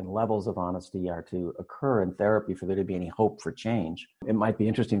honesty and levels of honesty are to occur in therapy for there to be any hope for change. It might be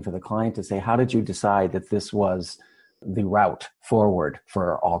interesting for the client to say, how did you decide that this was the route forward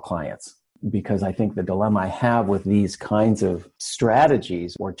for all clients? Because I think the dilemma I have with these kinds of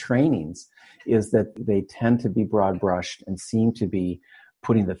strategies or trainings is that they tend to be broad brushed and seem to be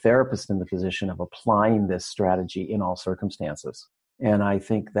putting the therapist in the position of applying this strategy in all circumstances. And I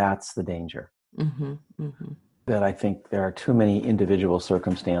think that's the danger. Mm-hmm, mm-hmm. That I think there are too many individual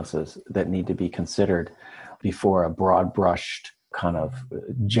circumstances that need to be considered before a broad brushed kind of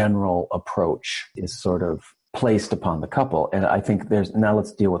general approach is sort of placed upon the couple. And I think now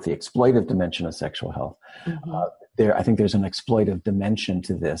let's deal with the exploitive dimension of sexual health. Mm-hmm. I think there's an exploitive dimension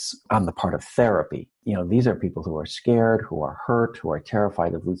to this on the part of therapy. These are people who are scared, who are hurt, who are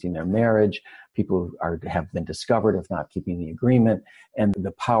terrified of losing their marriage, people who have been discovered of not keeping the agreement, and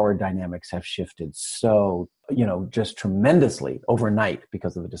the power dynamics have shifted so, just tremendously overnight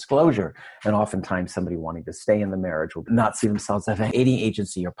because of the disclosure. And oftentimes somebody wanting to stay in the marriage will not see themselves as having any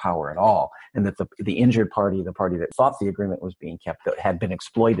agency or power at all. And that the injured party, the party that thought the agreement was being kept, that had been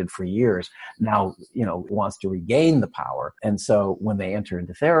exploited for years, now, wants to regain the power. And so when they enter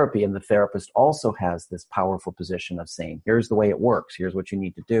into therapy, and the therapist also has this powerful position of saying, here's the way it works. Here's what you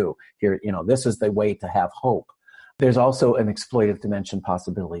need to do. Here, this is the way to have hope. There's also an exploitive dimension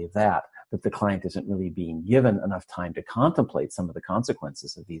possibility of that the client isn't really being given enough time to contemplate some of the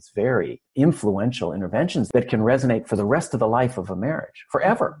consequences of these very influential interventions that can resonate for the rest of the life of a marriage,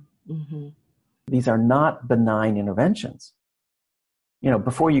 forever. Mm-hmm. These are not benign interventions.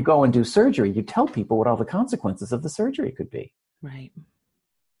 Before you go and do surgery, you tell people what all the consequences of the surgery could be. Right.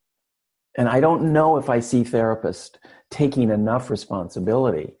 And I don't know if I see therapists taking enough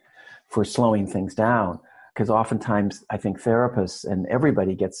responsibility for slowing things down, because oftentimes I think therapists and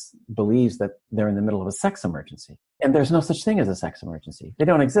everybody believes that they're in the middle of a sex emergency. And there's no such thing as a sex emergency. They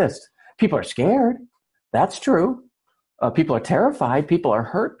don't exist. People are scared. That's true. People are terrified. People are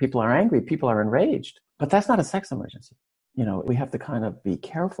hurt. People are angry. People are enraged. But that's not a sex emergency. We have to kind of be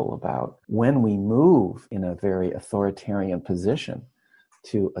careful about when we move in a very authoritarian position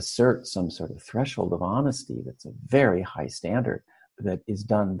to assert some sort of threshold of honesty that's a very high standard that is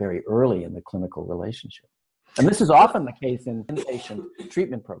done very early in the clinical relationship. And this is often the case in inpatient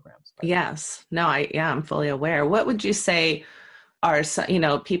treatment programs. Yes. No, I'm fully aware. What would you say are,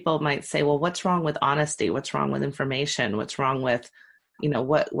 people might say, well, what's wrong with honesty? What's wrong with information? What's wrong with,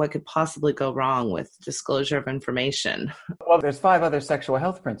 what could possibly go wrong with disclosure of information? Well, there's 5 other sexual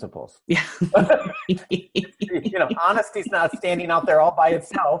health principles. Yeah. Honesty's not standing out there all by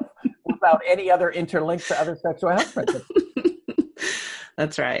itself without any other interlink to other sexual health principles.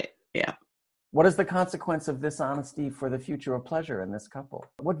 That's right. Yeah. What is the consequence of this honesty for the future of pleasure in this couple?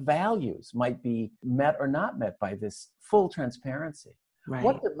 What values might be met or not met by this full transparency? Right.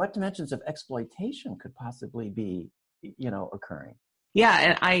 What dimensions of exploitation could possibly be, occurring?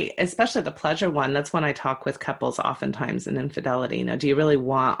 Yeah. And especially the pleasure one, that's when I talk with couples oftentimes in infidelity. Do you really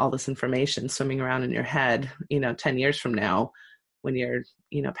want all this information swimming around in your head, 10 years from now, when you're,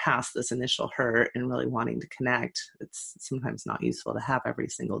 past this initial hurt and really wanting to connect? It's sometimes not useful to have every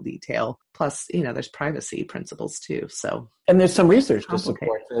single detail. Plus, there's privacy principles too. So, and there's some research to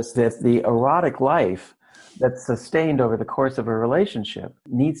support this, that the erotic life that's sustained over the course of a relationship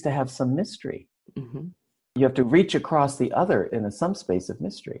needs to have some mystery. Mm-hmm. You have to reach across the other in some space of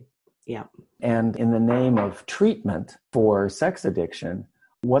mystery. Yeah. And in the name of treatment for sex addiction,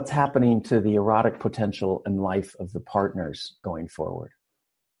 what's happening to the erotic potential and life of the partners going forward?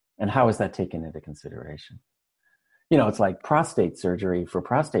 And how is that taken into consideration? It's like prostate surgery for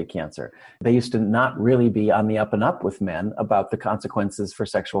prostate cancer. They used to not really be on the up and up with men about the consequences for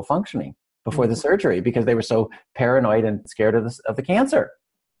sexual functioning before the surgery because they were so paranoid and scared of the cancer.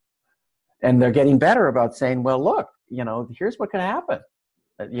 And they're getting better about saying, well, look, here's what could happen.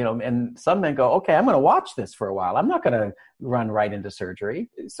 And some men go, okay, I'm going to watch this for a while. I'm not going to run right into surgery.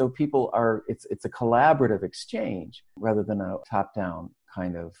 So it's a collaborative exchange rather than a top-down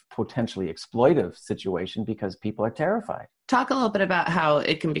kind of potentially exploitive situation because people are terrified. Talk a little bit about how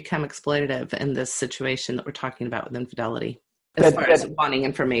it can become exploitative in this situation that we're talking about with infidelity, as far as wanting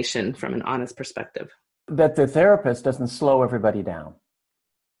information from an honest perspective. That the therapist doesn't slow everybody down.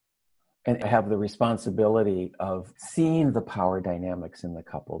 and have the responsibility of seeing the power dynamics in the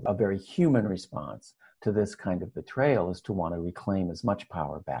couple. A very human response to this kind of betrayal is to want to reclaim as much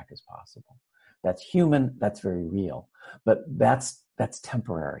power back as possible. That's human, that's very real, but that's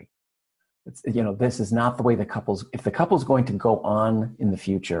temporary. It's, this is not the way if the couple's going to go on in the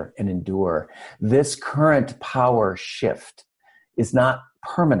future and endure, this current power shift is not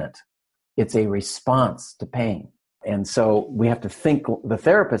permanent. It's a response to pain. And so we have to think, the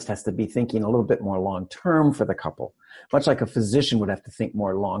therapist has to be thinking a little bit more long-term for the couple, much like a physician would have to think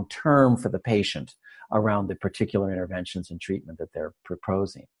more long-term for the patient around the particular interventions and treatment that they're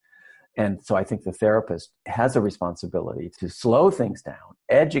proposing. And so I think the therapist has a responsibility to slow things down,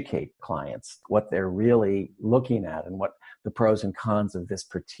 educate clients what they're really looking at and what the pros and cons of this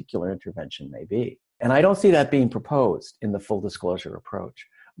particular intervention may be. And I don't see that being proposed in the full disclosure approach.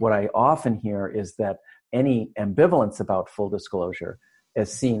 What I often hear is that any ambivalence about full disclosure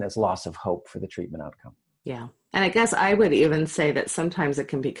is seen as loss of hope for the treatment outcome. Yeah. And I guess I would even say that sometimes it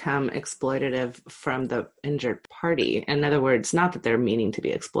can become exploitative from the injured party. In other words, not that they're meaning to be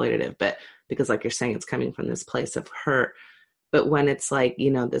exploitative, but because like you're saying, it's coming from this place of hurt. But when it's like,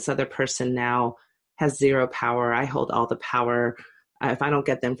 this other person now has zero power, I hold all the power. If I don't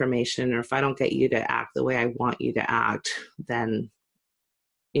get the information or if I don't get you to act the way I want you to act, then,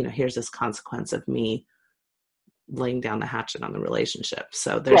 here's this consequence of me laying down the hatchet on the relationship.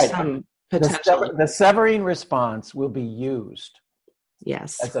 So there's some potential. The severing response will be used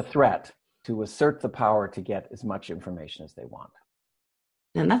as a threat to assert the power to get as much information as they want.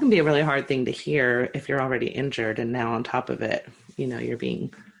 And that can be a really hard thing to hear if you're already injured. And now on top of it, you're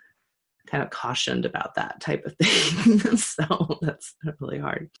being kind of cautioned about that type of thing. So that's really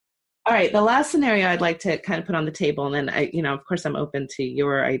hard. All right. The last scenario I'd like to kind of put on the table, and then of course, I'm open to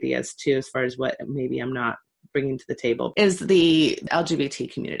your ideas too, as far as what maybe I'm not bringing to the table, is the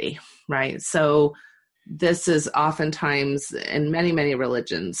LGBT community, right? So this is oftentimes in many, many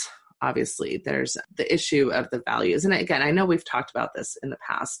religions, obviously, there's the issue of the values. And again, I know we've talked about this in the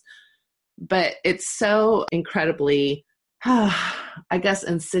past, but it's so incredibly, I guess,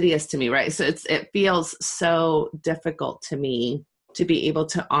 insidious to me, right? So it feels so difficult to me to be able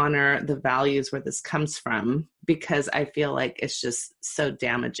to honor the values where this comes from, because I feel like it's just so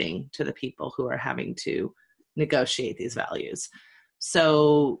damaging to the people who are having to negotiate these values.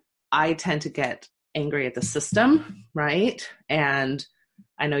 So I tend to get angry at the system, right? And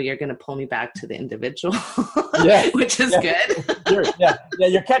I know you're going to pull me back to the individual, which is good.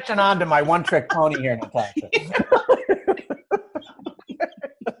 You're catching on to my one-trick pony here, Natasha.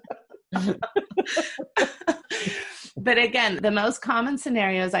 But again, the most common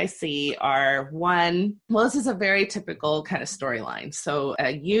scenarios I see are this is a very typical kind of storyline. So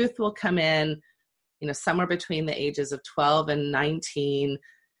a youth will come in, somewhere between the ages of 12 and 19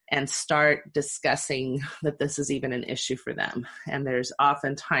 and start discussing that this is even an issue for them. And there's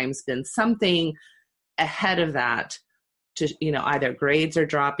oftentimes been something ahead of that to, either grades are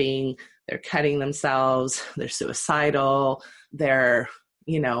dropping, they're cutting themselves, they're suicidal, they're,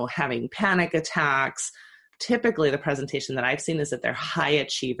 having panic attacks. Typically the presentation that I've seen is that they're high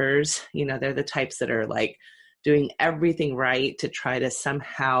achievers. They're the types that are like doing everything right to try to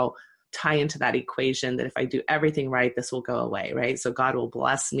somehow tie into that equation that if I do everything right, this will go away, right? So God will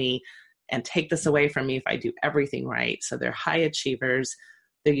bless me and take this away from me if I do everything right. So they're high achievers.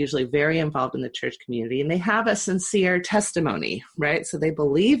 They're usually very involved in the church community and they have a sincere testimony, right? So they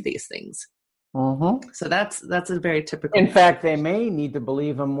believe these things. Mm-hmm. So that's a very typical. In fact, they may need to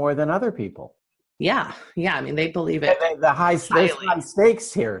believe them more than other people. Yeah. I mean, they believe it. There's high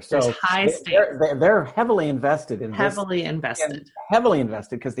stakes here. So there's high stakes. They're heavily invested in heavily invested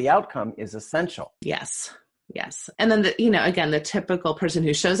because the outcome is essential. Yes. And then, again, the typical person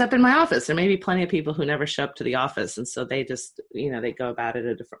who shows up in my office, there may be plenty of people who never show up to the office. And so they just, they go about it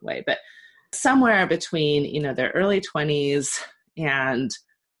a different way. But somewhere between, their early 20s and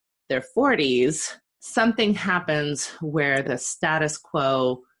their 40s, something happens where the status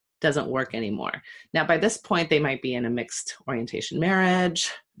quo doesn't work anymore. Now, by this point, they might be in a mixed orientation marriage.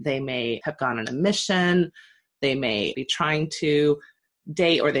 They may have gone on a mission. They may be trying to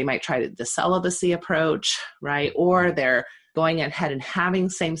date, or they might try the celibacy approach, right? Or they're going ahead and having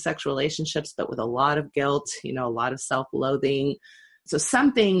same-sex relationships, but with a lot of guilt, a lot of self-loathing. So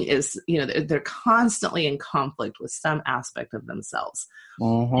something is, they're constantly in conflict with some aspect of themselves.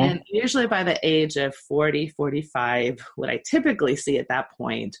 Mm-hmm. And usually by the age of 40, 45, what I typically see at that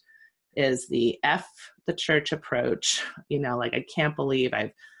point is the F the church approach. I can't believe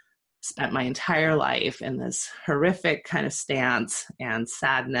I've spent my entire life in this horrific kind of stance and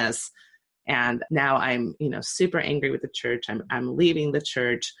sadness. And now I'm, super angry with the church. I'm leaving the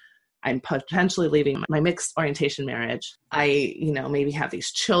church. I'm potentially leaving my mixed orientation marriage. I, maybe have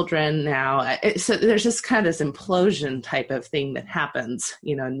these children now. So there's just kind of this implosion type of thing that happens,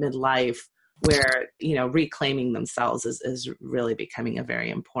 in midlife where, reclaiming themselves is really becoming a very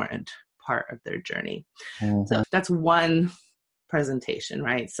important part of their journey. Mm-hmm. So that's one presentation,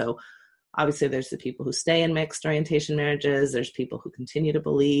 right? So obviously there's the people who stay in mixed orientation marriages. There's people who continue to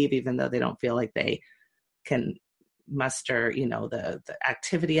believe, even though they don't feel like they can muster, the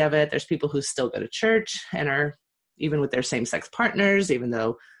activity of it. There's people who still go to church and are even with their same-sex partners, even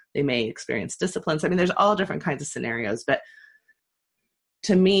though they may experience disciplines. I mean, there's all different kinds of scenarios, but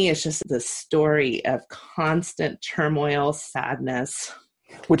to me, it's just the story of constant turmoil, sadness.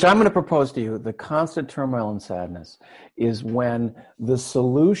 Which I'm going to propose to you, the constant turmoil and sadness is when the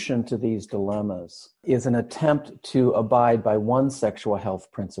solution to these dilemmas is an attempt to abide by one sexual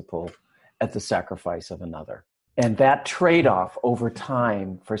health principle at the sacrifice of another. And that trade-off over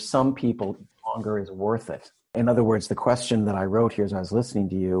time for some people longer is worth it. In other words, the question that I wrote here as I was listening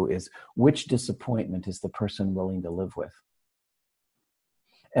to you is, which disappointment is the person willing to live with?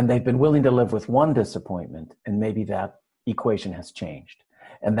 And they've been willing to live with one disappointment, and maybe that equation has changed.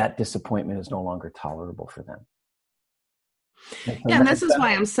 And that disappointment is no longer tolerable for them. Yeah, and this is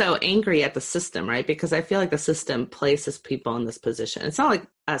why I'm so angry at the system, right? Because I feel like the system places people in this position. It's not like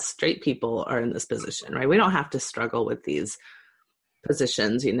us straight people are in this position, right? We don't have to struggle with these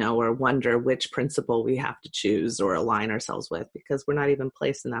positions, or wonder which principle we have to choose or align ourselves with, because we're not even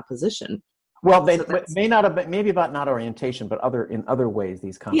placed in that position. Well, they may not have been, maybe about not orientation, but in other ways,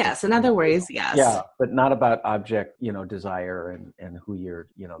 these concepts. Yes, in other ways, yes. Yeah, but not about object, desire and who you're,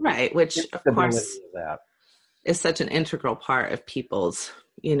 right, which of course is such an integral part of people's,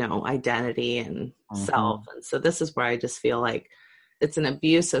 identity and self. And so this is where I just feel like it's an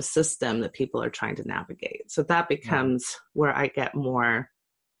abusive system that people are trying to navigate. So that becomes where I get more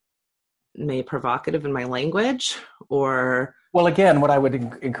maybe provocative in my language or... Well, again, what I would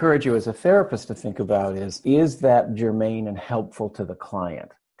encourage you as a therapist to think about is that germane and helpful to the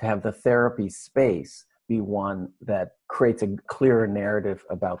client? To have the therapy space be one that creates a clearer narrative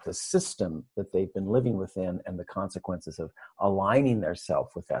about the system that they've been living within and the consequences of aligning their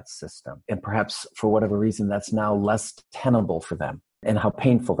self with that system. And perhaps for whatever reason, that's now less tenable for them and how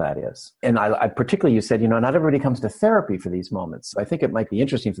painful that is. And I particularly, you said, not everybody comes to therapy for these moments. So I think it might be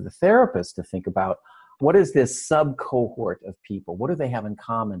interesting for the therapist to think about, what is this sub-cohort of people? What do they have in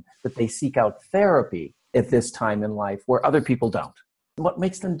common that they seek out therapy at this time in life where other people don't? What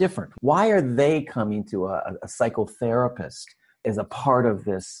makes them different? Why are they coming to a psychotherapist as a part of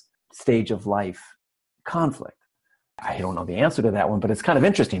this stage of life conflict? I don't know the answer to that one, but it's kind of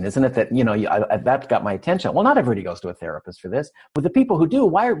interesting, isn't it? That, that got my attention. Well, not everybody goes to a therapist for this, but the people who do,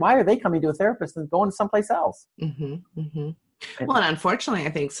 why are they coming to a therapist and going someplace else? Mm-hmm, mm-hmm. Well, and unfortunately,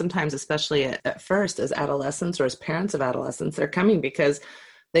 I think sometimes, especially at first as adolescents or as parents of adolescents, they're coming because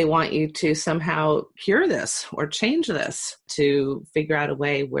they want you to somehow cure this or change this, to figure out a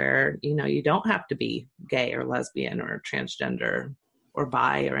way where, you don't have to be gay or lesbian or transgender or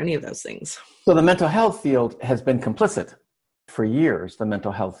bi or any of those things. So the mental health field has been complicit for years, the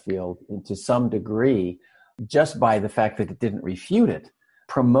mental health field, and to some degree, just by the fact that it didn't refute it,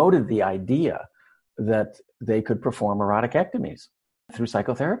 promoted the idea that they could perform eroticectomies through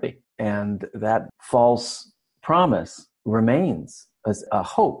psychotherapy. And that false promise remains as a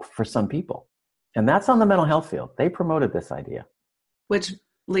hope for some people. And that's on the mental health field. They promoted this idea. Which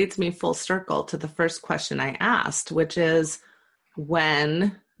leads me full circle to the first question I asked, which is,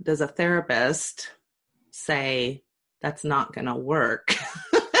 when does a therapist say that's not going to work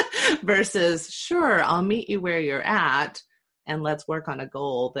versus, sure, I'll meet you where you're at and let's work on a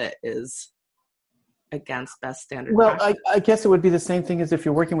goal that is against best standard practice? I guess it would be the same thing as if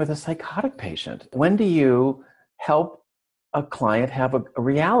you're working with a psychotic patient. When do you help a client have a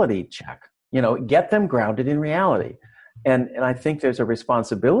reality check? Get them grounded in reality. And I think there's a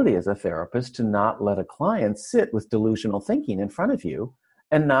responsibility as a therapist to not let a client sit with delusional thinking in front of you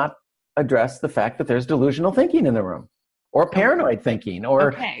and not address the fact that there's delusional thinking in the room or paranoid thinking.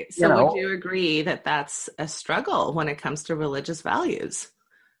 Or, okay, so would you agree that that's a struggle when it comes to religious values?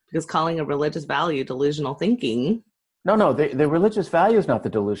 Because calling a religious value delusional thinking... No, the religious value is not the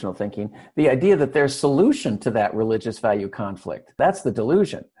delusional thinking. The idea that there's solution to that religious value conflict, that's the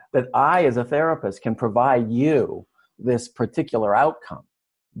delusion. That I, as a therapist, can provide you this particular outcome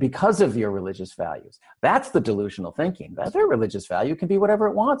because of your religious values. That's the delusional thinking. That their religious value can be whatever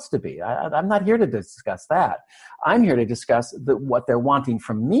it wants to be. I'm not here to discuss that. I'm here to discuss what they're wanting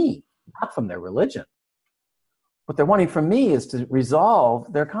from me, not from their religion. What they're wanting from me is to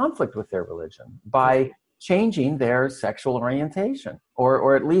resolve their conflict with their religion by changing their sexual orientation,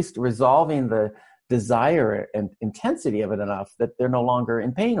 or at least resolving the desire and intensity of it enough that they're no longer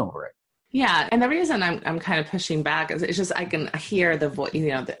in pain over it. Yeah. And the reason I'm kind of pushing back is it's just, I can hear the voice,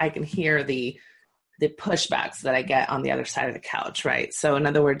 I can hear the pushbacks that I get on the other side of the couch. Right. So in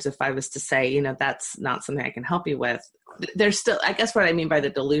other words, if I was to say, that's not something I can help you with, there's still, I guess what I mean by the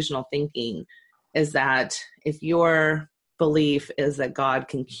delusional thinking is that if your belief is that God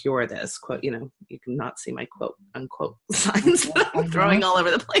can cure this, quote, you cannot see my quote unquote signs that I'm throwing all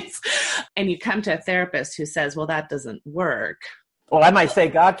over the place. And you come to a therapist who says, well, that doesn't work. Well, I might say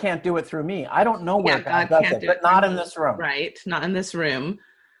God can't do it through me. I don't know where God does it, but not in this room. Right. Not in this room.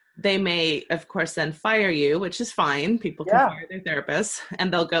 They may, of course, then fire you, which is fine. People can fire their therapists,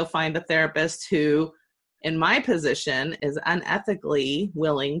 and they'll go find a therapist who, in my position, is unethically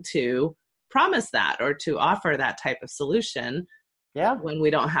willing to promise that or to offer that type of solution when we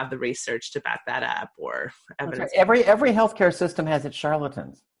don't have the research to back that up or evidence. Right. Every healthcare system has its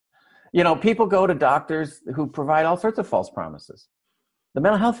charlatans. People go to doctors who provide all sorts of false promises. The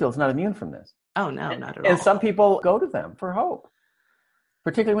mental health field is not immune from this. Oh, no, not at all. And some people go to them for hope,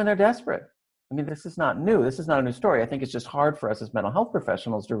 particularly when they're desperate. I mean, this is not new. This is not a new story. I think it's just hard for us as mental health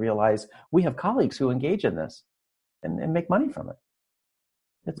professionals to realize we have colleagues who engage in this and make money from it.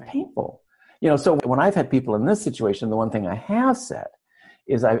 It's painful. So when I've had people in this situation, the one thing I have said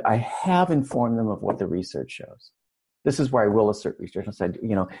is I have informed them of what the research shows. This is where I will assert research and said,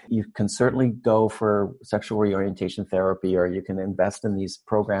 you can certainly go for sexual reorientation therapy, or you can invest in these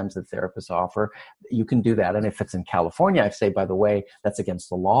programs that therapists offer. You can do that. And if it's in California, I say, by the way, that's against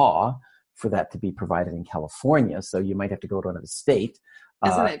the law for that to be provided in California. So you might have to go to another state.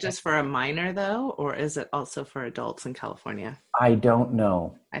 Isn't it just for a minor though? Or is it also for adults in California? I don't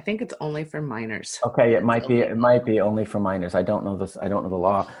know. I think it's only for minors. Okay. It might be only for minors. I don't know this. I don't know the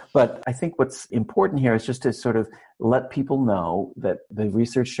law, but I think what's important here is just to sort of let people know that the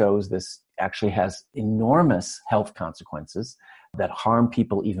research shows this actually has enormous health consequences that harm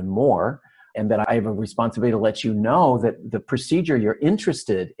people even more. And that I have a responsibility to let you know that the procedure you're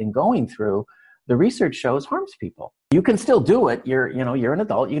interested in going through, the research shows harms people. You can still do it. You're an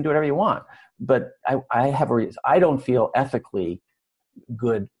adult. You can do whatever you want. But I don't feel ethically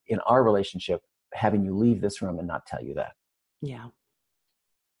good in our relationship having you leave this room and not tell you that. Yeah.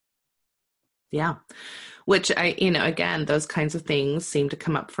 Yeah. Which again, those kinds of things seem to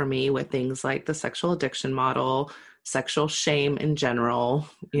come up for me with things like the sexual addiction model, sexual shame in general,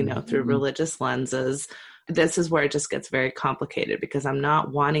 through religious lenses. This is where it just gets very complicated because I'm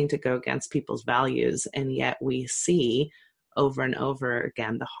not wanting to go against people's values. And yet we see over and over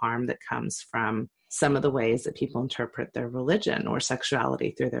again the harm that comes from some of the ways that people interpret their religion or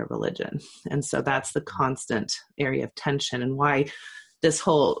sexuality through their religion. And so that's the constant area of tension, and why this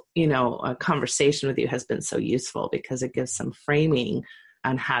whole, conversation with you has been so useful, because it gives some framing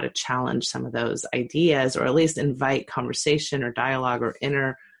on how to challenge some of those ideas, or at least invite conversation or dialogue or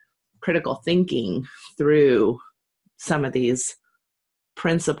inner critical thinking through some of these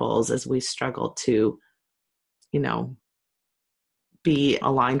principles as we struggle to, be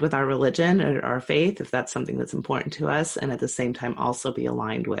aligned with our religion or our faith, if that's something that's important to us, and at the same time also be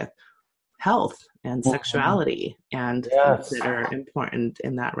aligned with health and sexuality and things that are important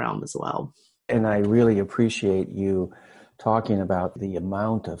in that realm as well. And I really appreciate you talking about the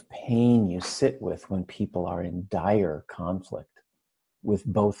amount of pain you sit with when people are in dire conflict with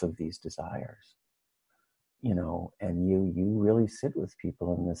both of these desires, and you really sit with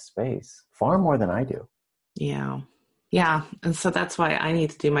people in this space far more than I do. Yeah. Yeah. And so that's why I need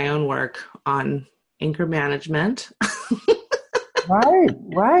to do my own work on anger management.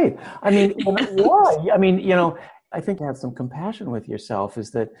 Right. I mean, I think to have some compassion with yourself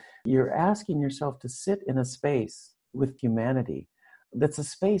is that you're asking yourself to sit in a space with humanity that's a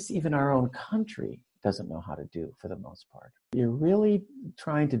space even our own country doesn't know how to do for the most part. You're really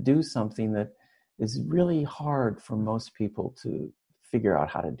trying to do something that is really hard for most people to figure out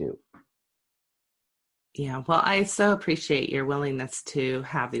how to do. Yeah, well, I so appreciate your willingness to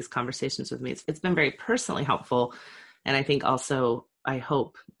have these conversations with me. It's been very personally helpful. And I think also, I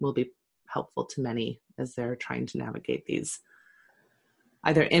hope, will be helpful to many as they're trying to navigate these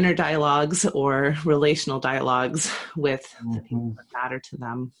either inner dialogues or relational dialogues with the people that matter to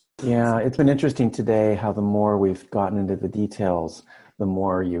them. Yeah, it's been interesting today how the more we've gotten into the details, the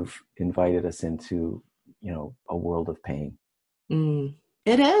more you've invited us into, a world of pain.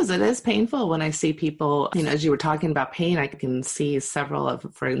 It is painful when I see people, as you were talking about pain, I can see several of,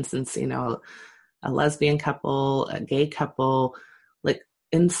 for instance, a lesbian couple, a gay couple, like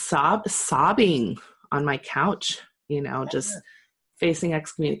sobbing on my couch, just facing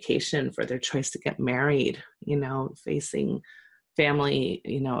excommunication for their choice to get married, facing family,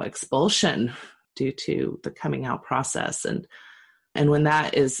 expulsion due to the coming out process. And when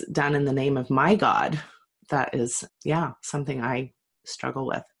that is done in the name of my God, that is, something I struggle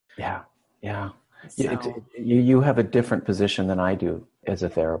with. Yeah. So, You have a different position than I do as a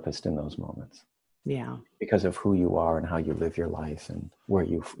therapist in those moments. Yeah. Because of who you are and how you live your life and where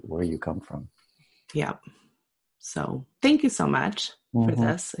you come from. Yeah. So thank you so much for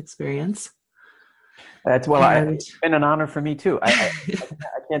this experience. It's been an honor for me too. I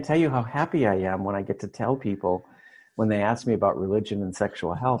can't tell you how happy I am when I get to tell people, when they ask me about religion and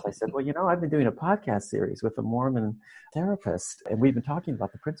sexual health, I said, well, I've been doing a podcast series with a Mormon therapist, and we've been talking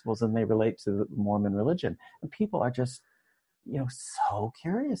about the principles, and they relate to the Mormon religion. And people are just, so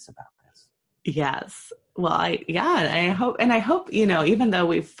curious about this. Yes. Well, I hope, even though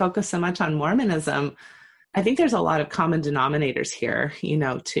we've focused so much on Mormonism, I think there's a lot of common denominators here,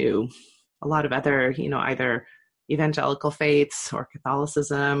 to a lot of other, either evangelical faiths or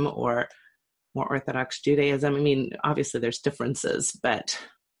Catholicism or more Orthodox Judaism. I mean, obviously there's differences, but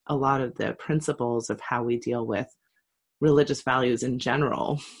a lot of the principles of how we deal with religious values in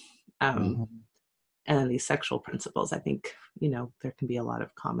general, and these sexual principles, I think, there can be a lot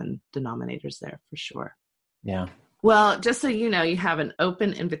of common denominators there for sure. Yeah. Well, just so you know, you have an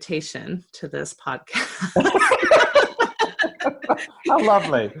open invitation to this podcast. How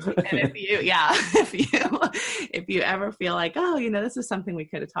lovely. And if you ever feel like, this is something we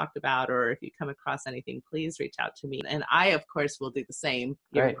could have talked about, or if you come across anything, please reach out to me. And I, of course, will do the same.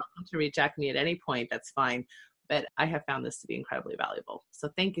 You're welcome to reject me at any point. That's fine. But I have found this to be incredibly valuable. So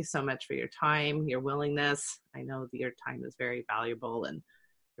thank you so much for your time, your willingness. I know that your time is very valuable, and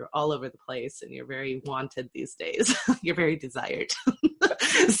you're all over the place, and you're very wanted these days. You're very desired.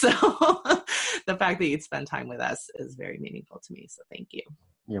 So the fact that you'd spend time with us is very meaningful to me. So thank you.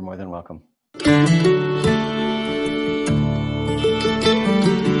 You're more than welcome.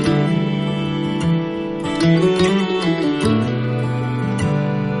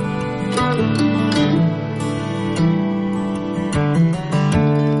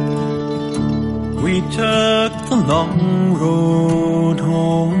 We took the long road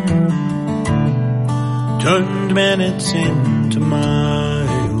home, turned minutes into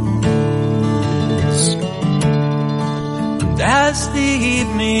miles, and as the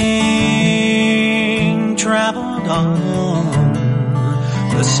evening traveled on,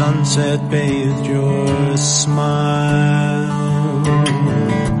 the sunset bathed your smile.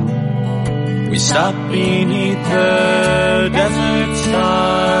 We stopped beneath the desert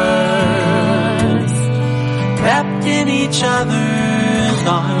stars, wrapped in each other's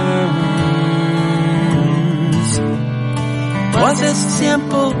arms. Was as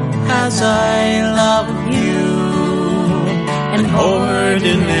simple as I love you, an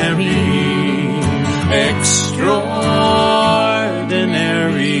ordinary,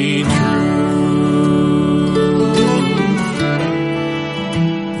 extraordinary truth.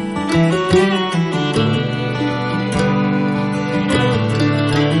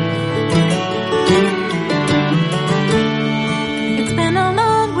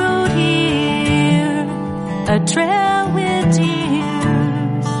 A trail with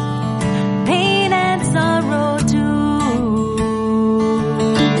tears, pain and sorrow too.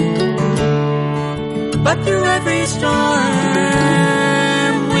 But through every storm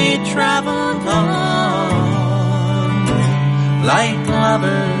we traveled on, like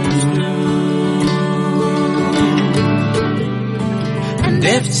lovers do. And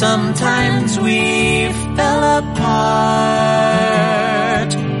if sometimes we fell apart,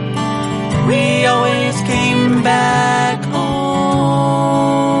 we always came back home.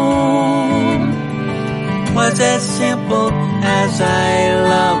 Was as simple as I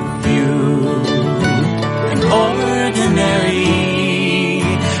love you, an ordinary,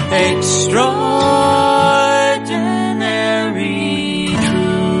 extraordinary truth.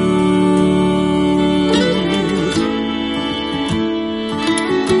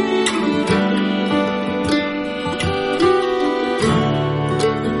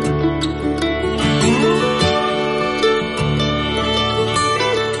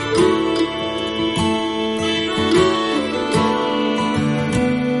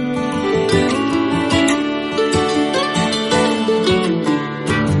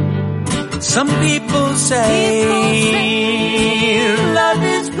 Some people say love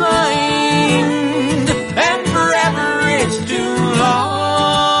is blind and forever is too long.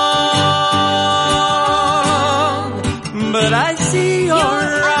 But I see your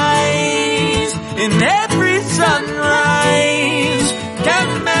eyes in every sunrise.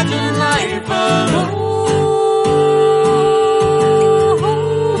 Can't imagine life alone.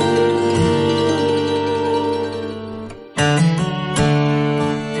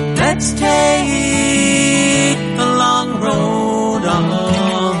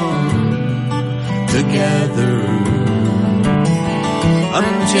 together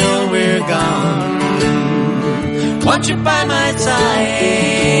until we're gone. Want you by my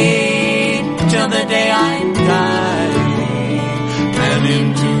side till the day I die and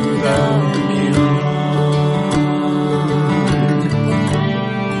into the beyond.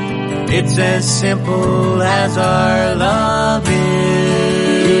 It's as simple as our love is.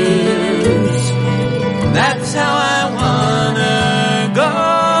 That's how I wanna go.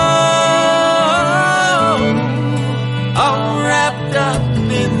 All wrapped up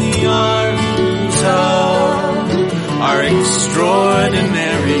in the arms of our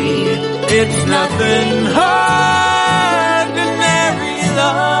extraordinary, it's nothing ordinary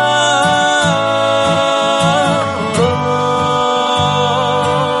love.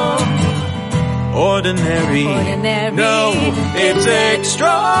 Ordinary. No, it's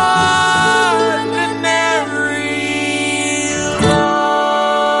extraordinary.